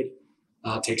period.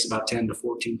 Takes about 10 to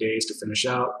 14 days to finish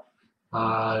out.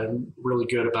 Really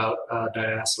good about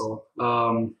diacetyl.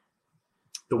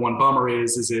 The one bummer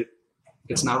is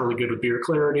it's not really good with beer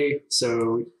clarity,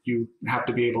 so you have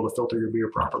to be able to filter your beer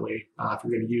properly if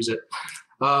you're going to use it.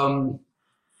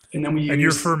 And then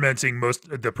you're fermenting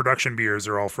the production beers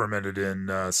are all fermented in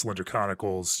cylinder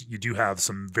conicals. You do have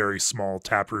some very small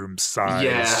taproom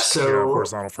size,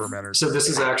 horizontal fermenters. So this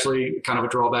is actually kind of a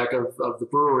drawback of the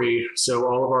brewery. So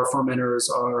all of our fermenters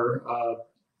are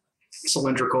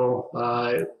cylindrical.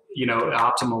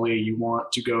 Optimally, you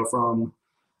want to go from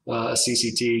a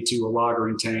CCT to a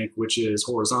lagering tank, which is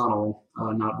horizontal,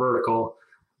 not vertical,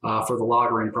 for the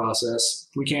lagering process.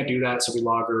 We can't do that, so we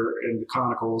lager in the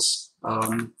conicals,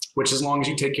 which as long as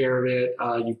you take care of it,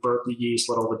 you burp the yeast,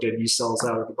 let all the dead yeast cells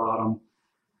out at the bottom,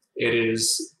 it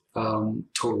is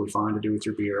totally fine to do with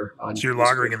your beer. So you're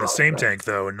lagering in the same tank,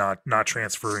 though, and not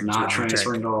transferring to a new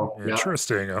transferring tank. at all.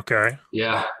 Interesting. Yep. Okay.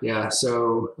 Yeah.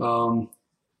 So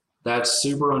that's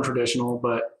super untraditional,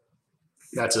 but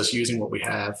that's us using what we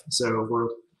have. So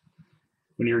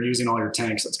when you're using all your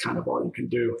tanks, that's kind of all you can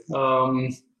do.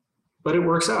 But it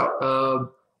works out.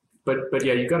 But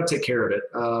yeah, you got to take care of it,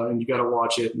 and you got to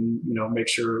watch it, and make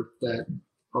sure that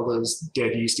all those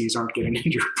dead yeasties aren't getting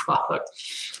into your product.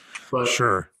 But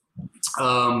sure.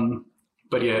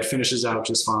 But yeah, it finishes out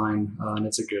just fine, and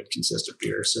it's a good consistent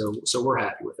beer. So we're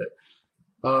happy with it.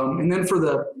 And then for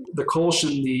the Kolsch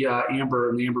and the amber,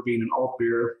 and the amber being an alt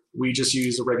beer, we just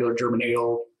use a regular German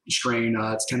ale strain.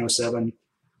 It's 1007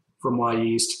 from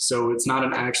Wyeast. So it's not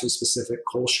an actually specific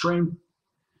Kolsch strain,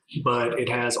 but it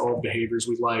has all the behaviors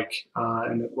we like,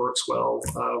 and it works well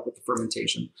with the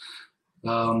fermentation.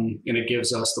 And it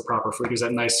gives us the proper fruit, gives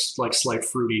that nice, slight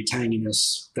fruity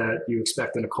tanginess that you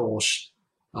expect in a Kolsch.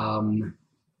 And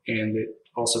it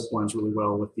also blends really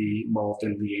well with the malt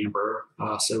and the amber.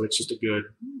 So it's just a good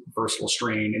versatile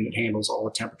strain, and it handles all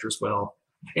the temperatures well.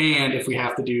 And if we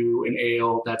have to do an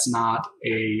ale that's not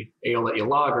a ale that you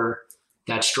lager,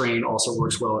 that strain also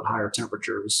works well at higher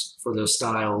temperatures for those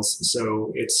styles.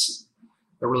 So it's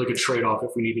a really good trade-off.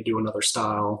 If we need to do another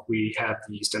style, we have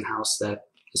the yeast in-house that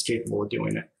is capable of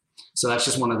doing it. So that's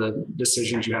just one of the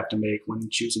decisions you have to make when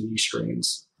choosing yeast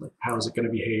strains. Like, how is it going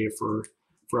to behave for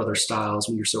other styles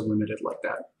when you're so limited like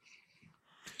that?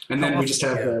 And then we just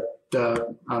have I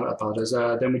apologize.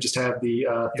 Then we just have the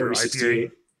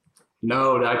 3068.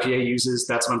 No, the IPA uses,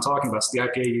 that's what I'm talking about. So the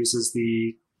IPA uses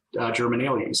the German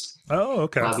ale yeast. Oh,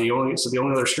 okay. The only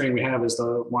other strain we have is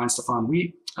the Weihenstephan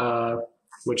wheat,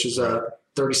 which is a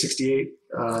 3068,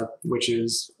 which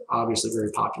is obviously very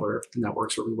popular, and that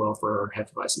works really well for our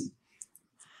Hefeweizen.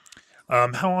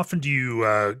 How often do you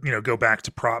go back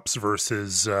to props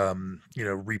versus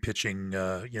repitching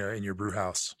in your brew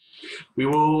house? We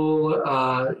will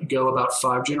go about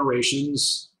 5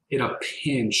 generations. In a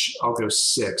pinch, I'll go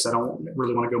 6. I don't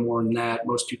really want to go more than that.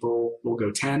 Most people will go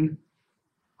 10,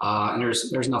 and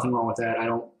there's nothing wrong with that. I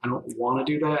don't want to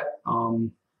do that,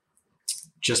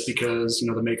 just because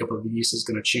the makeup of the yeast is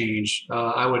going to change.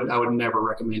 I would never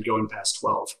recommend going past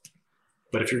 12,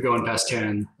 but if you're going past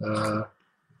 10,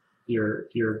 you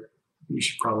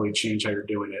should probably change how you're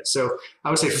doing it. So I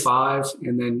would say 5,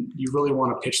 and then you really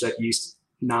want to pitch that yeast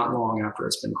not long after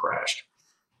it's been crashed.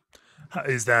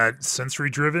 Is that sensory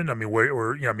driven? I mean,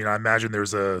 I imagine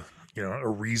there's a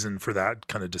reason for that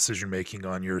kind of decision making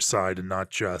on your side, and not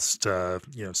just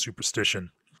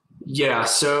superstition. Yeah.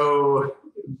 So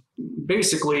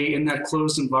basically, in that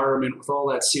closed environment with all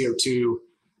that CO2,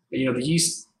 the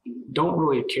yeast don't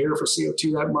really care for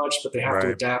CO2 that much, but they have to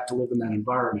adapt to live in that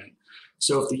environment.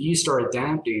 So if the yeast are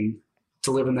adapting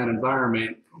to live in that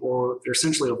environment, or they're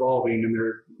essentially evolving, and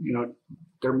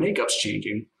their makeup's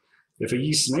changing. If a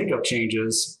yeast's makeup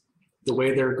changes, the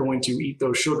way they're going to eat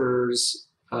those sugars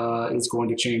is going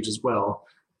to change as well.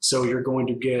 So you're going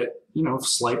to get,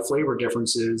 slight flavor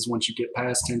differences once you get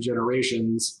past 10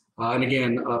 generations. And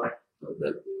again,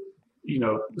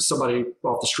 somebody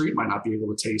off the street might not be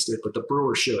able to taste it, but the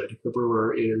brewer should. The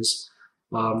brewer is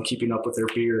keeping up with their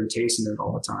beer and tasting it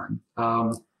all the time.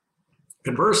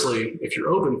 Conversely, if you're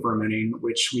open fermenting,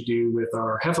 which we do with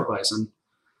our Hefeweizen,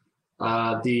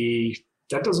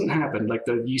 that doesn't happen. Like,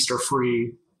 the yeast are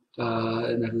free,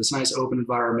 and have this nice open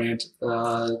environment.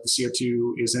 The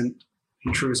CO2 isn't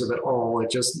intrusive at all.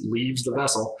 It just leaves the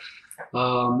vessel.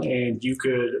 And you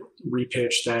could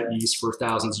repitch that yeast for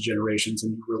thousands of generations,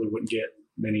 and you really wouldn't get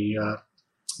many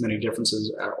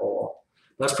differences at all.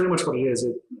 That's pretty much what it is.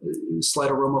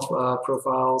 Slight aroma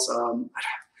profiles.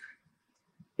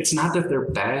 It's not that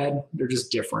they're bad; they're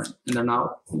just different, and they're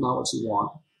not what you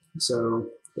want. So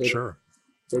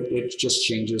it just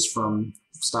changes from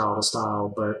style to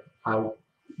style. But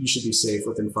you should be safe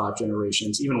within 5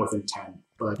 generations, even within 10.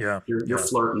 But you're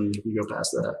flirting if you go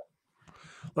past that.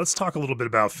 Let's talk a little bit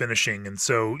about finishing. And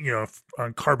so,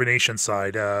 on carbonation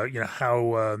side,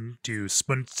 how do you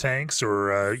spoon tanks,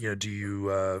 or, do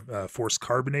you force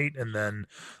carbonate? And then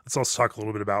let's also talk a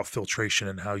little bit about filtration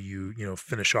and how you,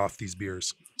 finish off these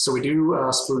beers. So we do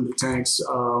spoon the tanks.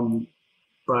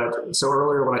 But so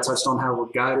earlier when I touched on how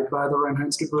we're guided by the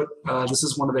Reinheitsgebot, this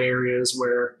is one of the areas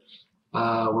where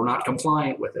we're not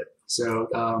compliant with it. So,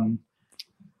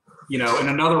 and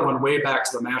another one way back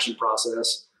to the mashing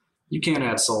process, you can't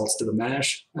add salts to the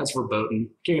mash. That's verboten.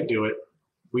 Can't do it.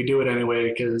 We do it anyway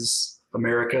because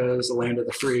America is the land of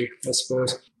the free, I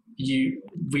suppose.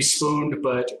 We spooned,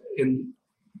 but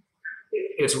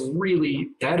it's really,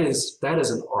 that is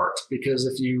an art, because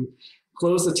if you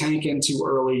close the tank in too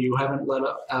early, you haven't let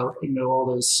out, all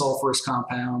those sulfurous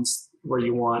compounds where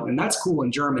you want. And that's cool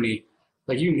in Germany.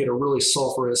 Like you can get a really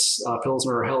sulfurous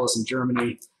Pilsner or Helles in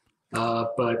Germany.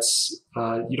 But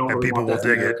you don't really want that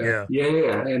in America.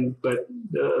 But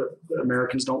the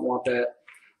Americans don't want that.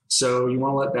 So you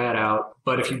want to let that out.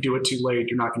 But if you do it too late,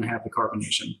 you're not going to have the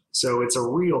carbonation. So it's a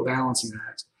real balancing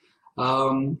act.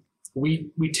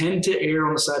 We tend to err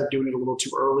on the side of doing it a little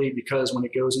too early, because when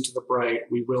it goes into the bright,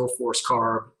 we will force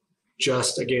carb,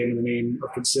 just again in the name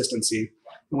of consistency.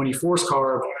 And when you force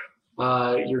carb,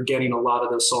 you're getting a lot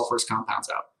of those sulfurous compounds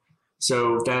out.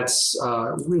 So that's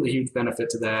a really huge benefit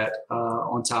to that,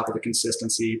 on top of the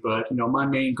consistency. But, my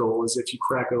main goal is if you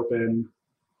crack open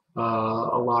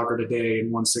a lager today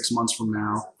and 6 months from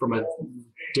now from a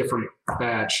different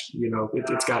batch,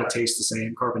 it's got to taste the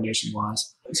same carbonation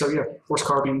wise. So forced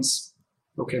carbines,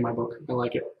 okay, my book. I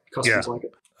like it. Customers like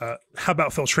it. How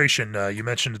about filtration? You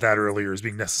mentioned that earlier as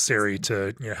being necessary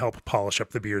to help polish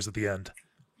up the beers at the end.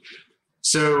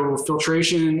 So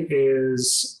filtration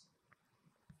is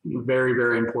very,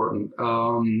 very important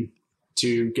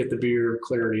to get the beer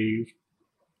clarity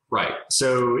right.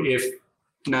 So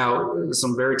now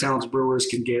some very talented brewers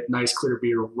can get nice clear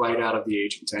beer right out of the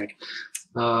aging tank.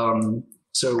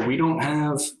 So we don't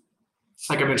have,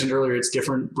 like I mentioned earlier, it's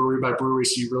different brewery by brewery,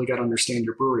 so you really got to understand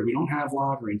your brewery. We don't have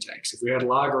lagering tanks. If we had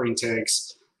lagering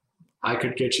tanks, I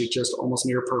could get you just almost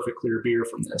near perfect clear beer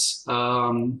from this.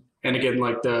 And again,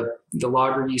 like the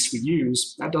lager yeast we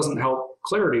use, that doesn't help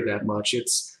clarity that much.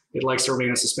 It likes to remain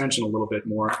in suspension a little bit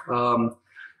more.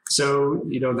 So,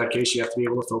 in that case, you have to be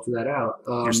able to filter that out.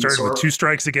 You're starting with 2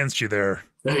 strikes against you there.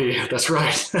 Yeah, that's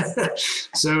right.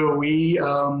 So we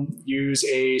use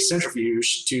a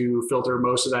centrifuge to filter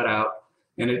most of that out.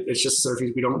 And it's just a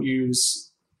centrifuge. We don't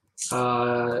use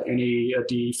any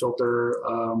defilter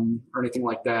or anything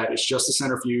like that. It's just a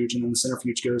centrifuge. And then the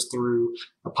centrifuge goes through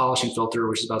a polishing filter,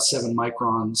 which is about 7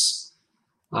 microns,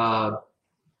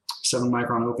 7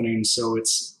 micron openings. So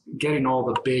it's getting all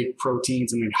the big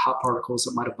proteins and the hot particles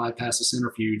that might have bypassed the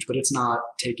centrifuge, but it's not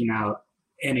taking out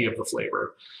any of the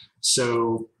flavor.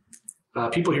 So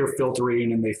people hear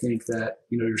filtering and they think that,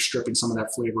 you're stripping some of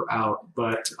that flavor out,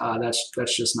 but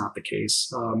that's just not the case.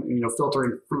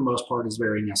 Filtering for the most part is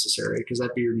very necessary, because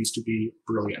that beer needs to be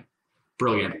brilliant.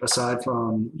 Aside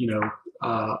from,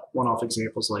 one-off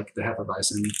examples like the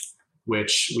Hefeweizen,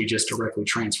 which we just directly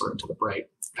transfer into the bright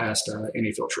past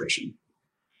any filtration.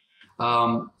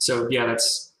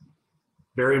 That's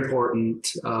very important.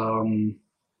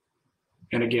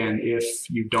 And again, if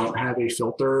you don't have a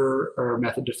filter or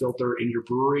method to filter in your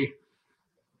brewery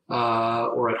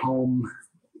or at home,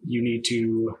 you need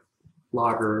to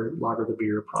lager the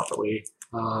beer properly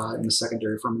in the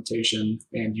secondary fermentation,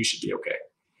 and you should be okay.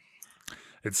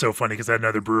 It's so funny because I had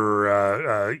another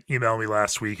brewer email me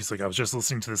last week. He's like, I was just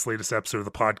listening to this latest episode of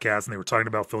the podcast and they were talking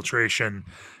about filtration.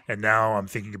 And now I'm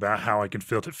thinking about how I can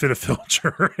fit a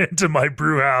filter into my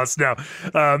brew house now.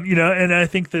 And I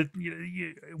think that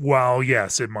while,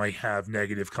 yes, it might have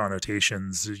negative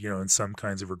connotations, in some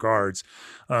kinds of regards,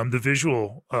 the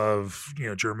visual of,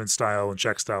 German style and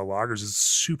Czech style lagers is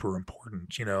super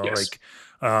important, Yes.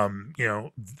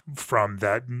 From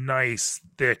that nice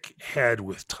thick head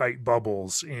with tight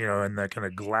bubbles, and that kind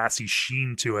of glassy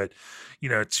sheen to it,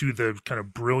 to the kind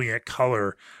of brilliant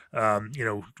color.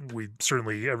 We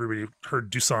certainly, everybody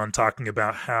heard Doosan talking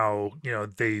about how,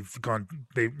 they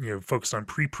focused on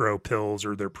pre-pro pills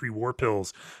or their pre-war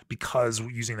pills because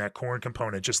using that corn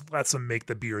component just lets them make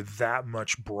the beer that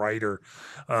much brighter.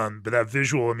 But that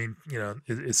visual, I mean,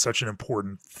 is such an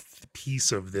important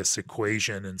piece of this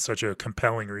equation and such a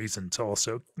compelling reason to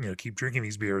also, keep drinking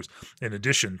these beers in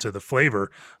addition to the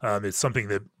flavor. It's something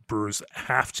that brewers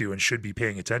have to and should be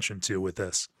paying attention to with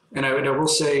this. And I will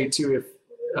say too, if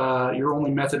your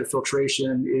only method of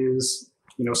filtration is,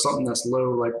 something that's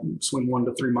low, like between 1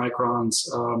 to 3 microns,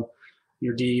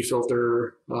 your DE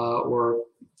filter or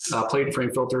plate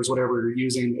frame filters, whatever you're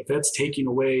using, if it's taking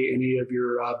away any of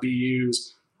your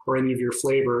BUs or any of your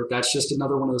flavor, that's just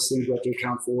another one of those things you have to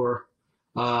account for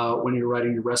when you're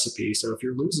writing your recipe. So if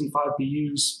you're losing 5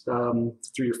 BUs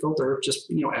through your filter,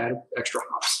 just add extra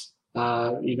hops.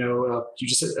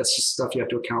 That's just stuff you have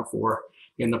to account for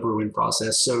in the brewing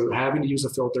process. So having to use a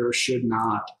filter should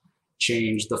not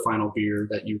change the final beer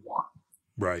that you want.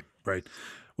 Right.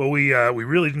 Well, we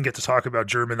really didn't get to talk about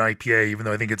German IPA, even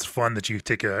though I think it's fun that you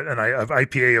take an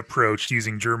IPA approach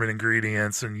using German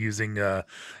ingredients and using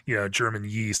German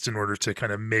yeast in order to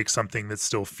kind of make something that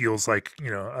still feels like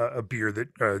a beer that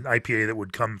an IPA that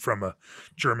would come from a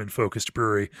German focused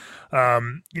brewery.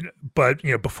 But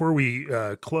before we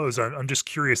close, I'm just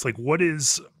curious, like, what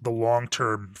is the long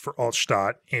term for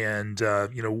Altstadt, and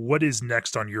what is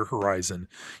next on your horizon?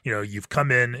 You've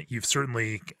come in, you've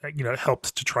certainly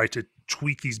helped to try to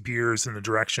tweak these beers in the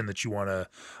direction that you want to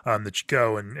that you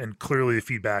go, and clearly the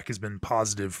feedback has been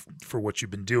positive for what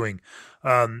you've been doing.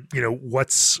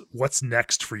 What's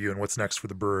next for you, and what's next for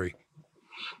the brewery?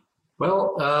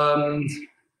 Well,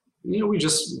 we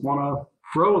just want to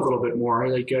grow a little bit more,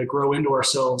 grow into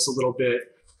ourselves a little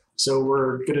bit. So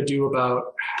we're going to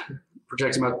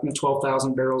projecting about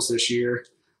 12,000 barrels this year.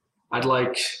 I'd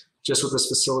like, just with this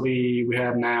facility we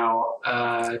have now,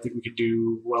 I think we could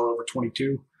do well over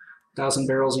 22,000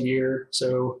 barrels a year.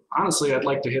 So honestly, I'd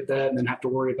like to hit that and then have to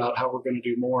worry about how we're going to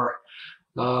do more.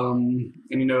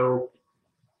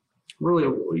 Really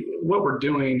what we're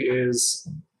doing is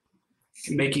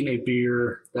making a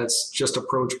beer that's just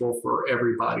approachable for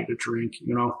everybody to drink.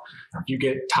 If you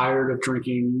get tired of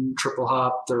drinking triple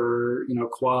hopped or,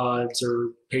 quads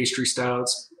or pastry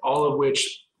stouts, all of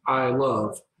which I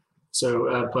love.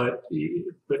 So, but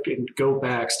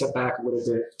step back a little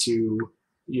bit to,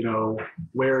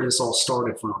 where this all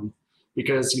started from,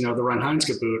 because, the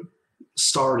Reinheitsgebot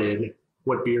started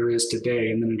what beer is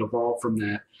today, and then it evolved from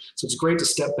that. So it's great to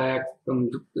step back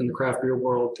in the craft beer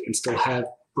world and still have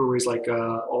breweries like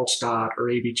Altstadt or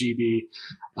ABGB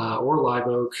or Live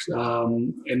Oak,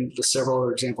 and the several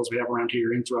other examples we have around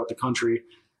here and throughout the country.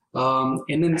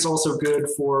 And then it's also good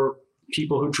for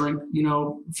people who drink,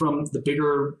 from the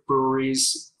bigger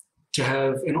breweries to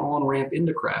have an on-ramp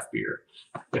into craft beer.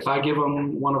 If I give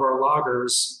them one of our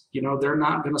lagers, they're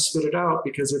not going to spit it out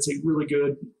because it's a really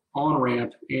good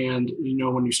on-ramp. And,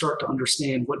 when you start to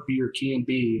understand what beer can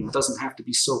be, it doesn't have to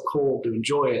be so cold to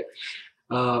enjoy it.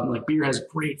 Like beer has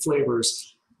great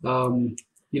flavors,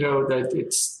 that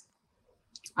it's,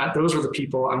 those are the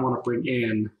people I want to bring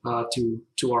in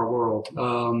to our world.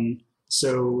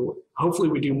 So hopefully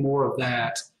we do more of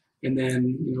that. And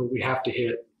then, we have to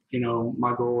hit,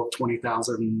 my goal of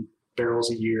 20,000 barrels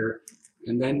a year,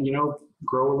 and then,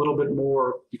 grow a little bit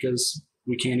more because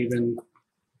we can't even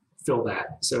fill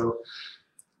that. So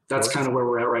that's kind of where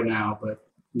we're at right now, but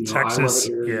Texas,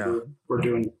 I love it here. Yeah. We're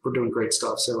doing great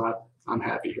stuff. So I'm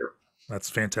happy here. That's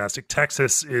fantastic.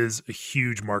 Texas is a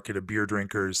huge market of beer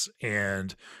drinkers,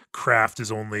 and craft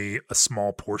is only a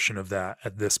small portion of that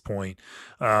at this point.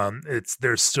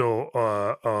 There's still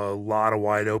a lot of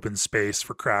wide open space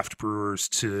for craft brewers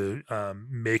to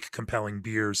make compelling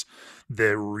beers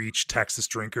that reach Texas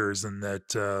drinkers, and that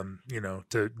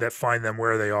that find them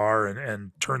where they are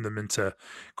and turn them into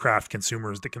craft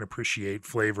consumers that can appreciate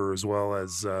flavor as well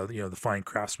as the fine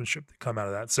craftsmanship that come out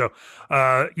of that. So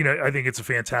I think it's a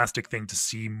fantastic thing to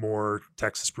see more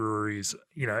Texas breweries,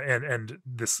 and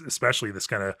this, especially this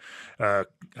kind of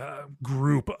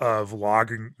group of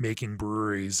lager making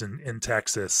breweries in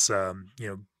Texas,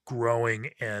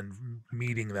 growing and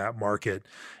meeting that market,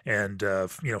 and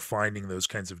finding those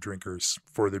kinds of drinkers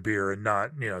for their beer, and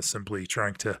not simply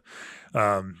trying to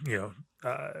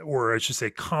or I should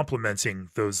say complementing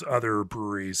those other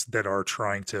breweries that are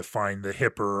trying to find the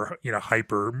hipper,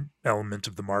 hyper element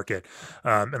of the market.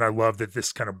 And I love that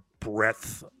this kind of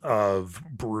breadth of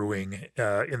brewing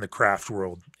in the craft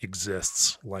world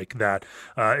exists like that.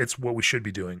 It's what we should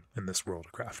be doing in this world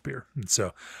of craft beer. And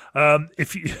so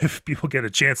if people get a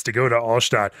chance to go to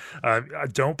Altstadt,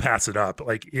 don't pass it up.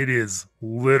 Like, it is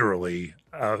literally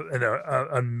an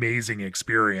amazing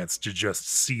experience to just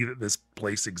see that this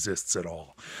place exists at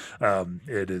all.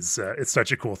 It's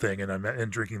such a cool thing,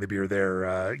 and drinking the beer there,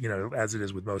 as it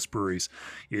is with most breweries,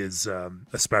 is a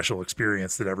special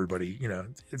experience that everybody,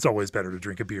 it's always better to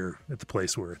drink a beer at the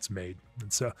place where it's made.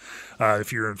 And so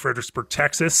if you're in Fredericksburg,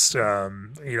 Texas,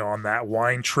 on that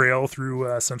wine trail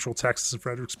through Central Texas and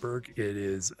Fredericksburg, it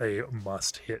is a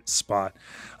must-hit spot.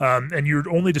 And you're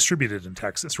only distributed in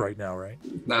Texas right now, right?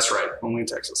 That's right. Only in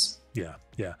Texas. Yeah.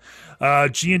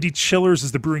 G&D Chillers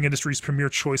is the brewing industry's premier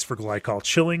choice for glycol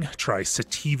chilling. Try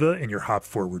sativa in your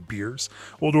hop-forward beers.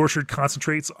 Old Orchard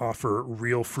Concentrates offer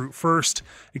real fruit first.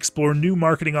 Explore new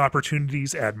marketing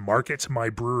opportunities at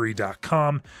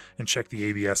marketmybrewery.com and check the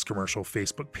ABS Commercial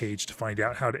Facebook page to find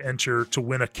out how to enter to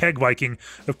win a Keg Viking.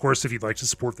 Of course, if you'd like to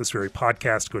support this very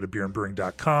podcast, go to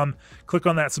beerandbrewing.com. Click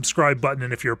on that subscribe button,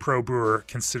 and if you're a pro brewer,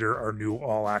 consider our new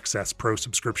all-access pro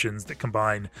subscriptions that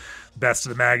combine best of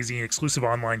the magazine, exclusive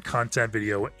online content,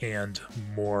 video, and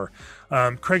more.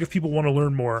 Craig, if people want to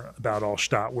learn more about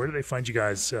Altstadt, where do they find you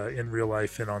guys in real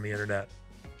life and on the internet?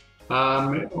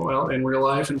 Well, in real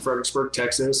life, in Fredericksburg,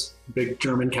 Texas, big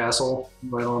German castle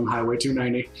right on Highway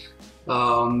 290.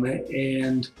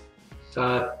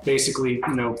 Basically,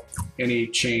 any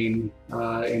chain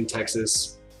in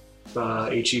Texas,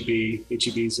 HEB.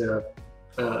 HEB's a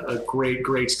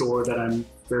great store that I'm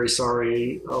very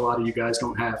sorry a lot of you guys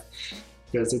don't have,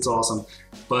 because it's awesome.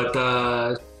 But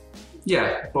bars,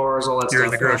 all that stuff. You're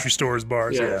in the grocery stores,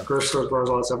 bars. Yeah, grocery stores, bars,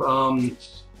 all that stuff.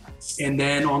 And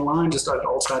then online, just at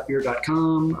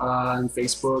altstadtbeer.com, and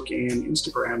Facebook and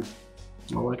Instagram,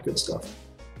 all that good stuff.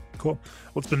 Cool.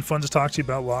 Well, it's been fun to talk to you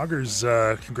about lagers.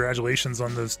 Congratulations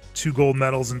on those 2 gold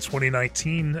medals in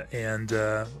 2019. And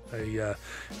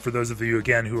for those of you,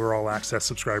 again, who are all access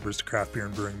subscribers to Craft Beer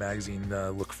and Brewing Magazine,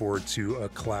 look forward to a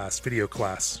video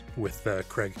class with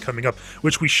Craig coming up,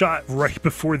 which we shot right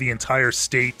before the entire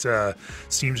state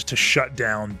seemed to shut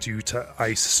down due to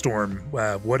ice storm.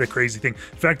 What a crazy thing.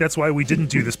 In fact, that's why we didn't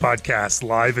do this podcast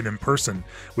live and in person,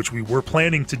 which we were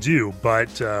planning to do,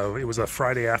 but it was a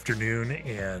Friday afternoon,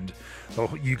 and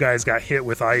you guys got hit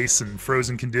with ice and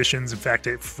frozen conditions. In fact,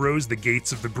 it froze the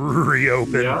gates of the brewery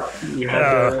open. Yeah, you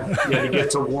had to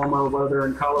get to warmer weather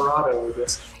in Colorado with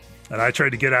this. And I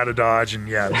tried to get out of Dodge and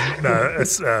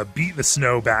beat the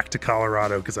snow back to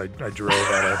Colorado because I drove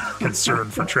out of concern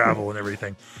for travel and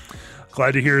everything.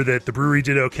 Glad to hear that the brewery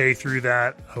did okay through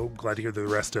that. Glad to hear the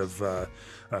rest of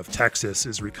Texas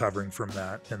is recovering from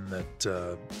that, and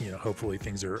that hopefully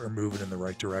things are moving in the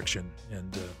right direction,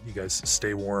 and you guys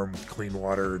stay warm with clean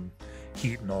water and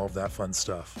heat and all of that fun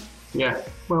stuff. Yeah,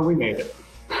 well, we made it.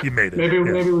 You made it. Maybe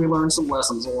we learned some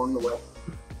lessons along the way.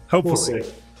 Hopefully. We'll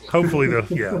see. Hopefully, though.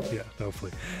 Yeah,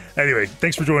 hopefully. Anyway,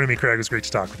 thanks for joining me, Craig. It was great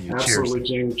to talk with you. Absolutely,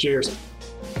 Cheers. James. Cheers.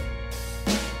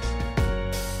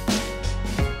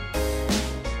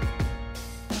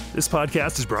 This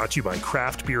podcast is brought to you by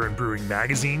Craft Beer and Brewing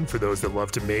Magazine, for those that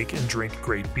love to make and drink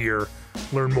great beer.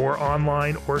 Learn more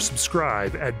online or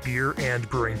subscribe at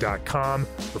beerandbrewing.com,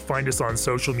 or find us on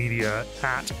social media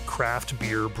at Craft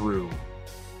Beer Brew.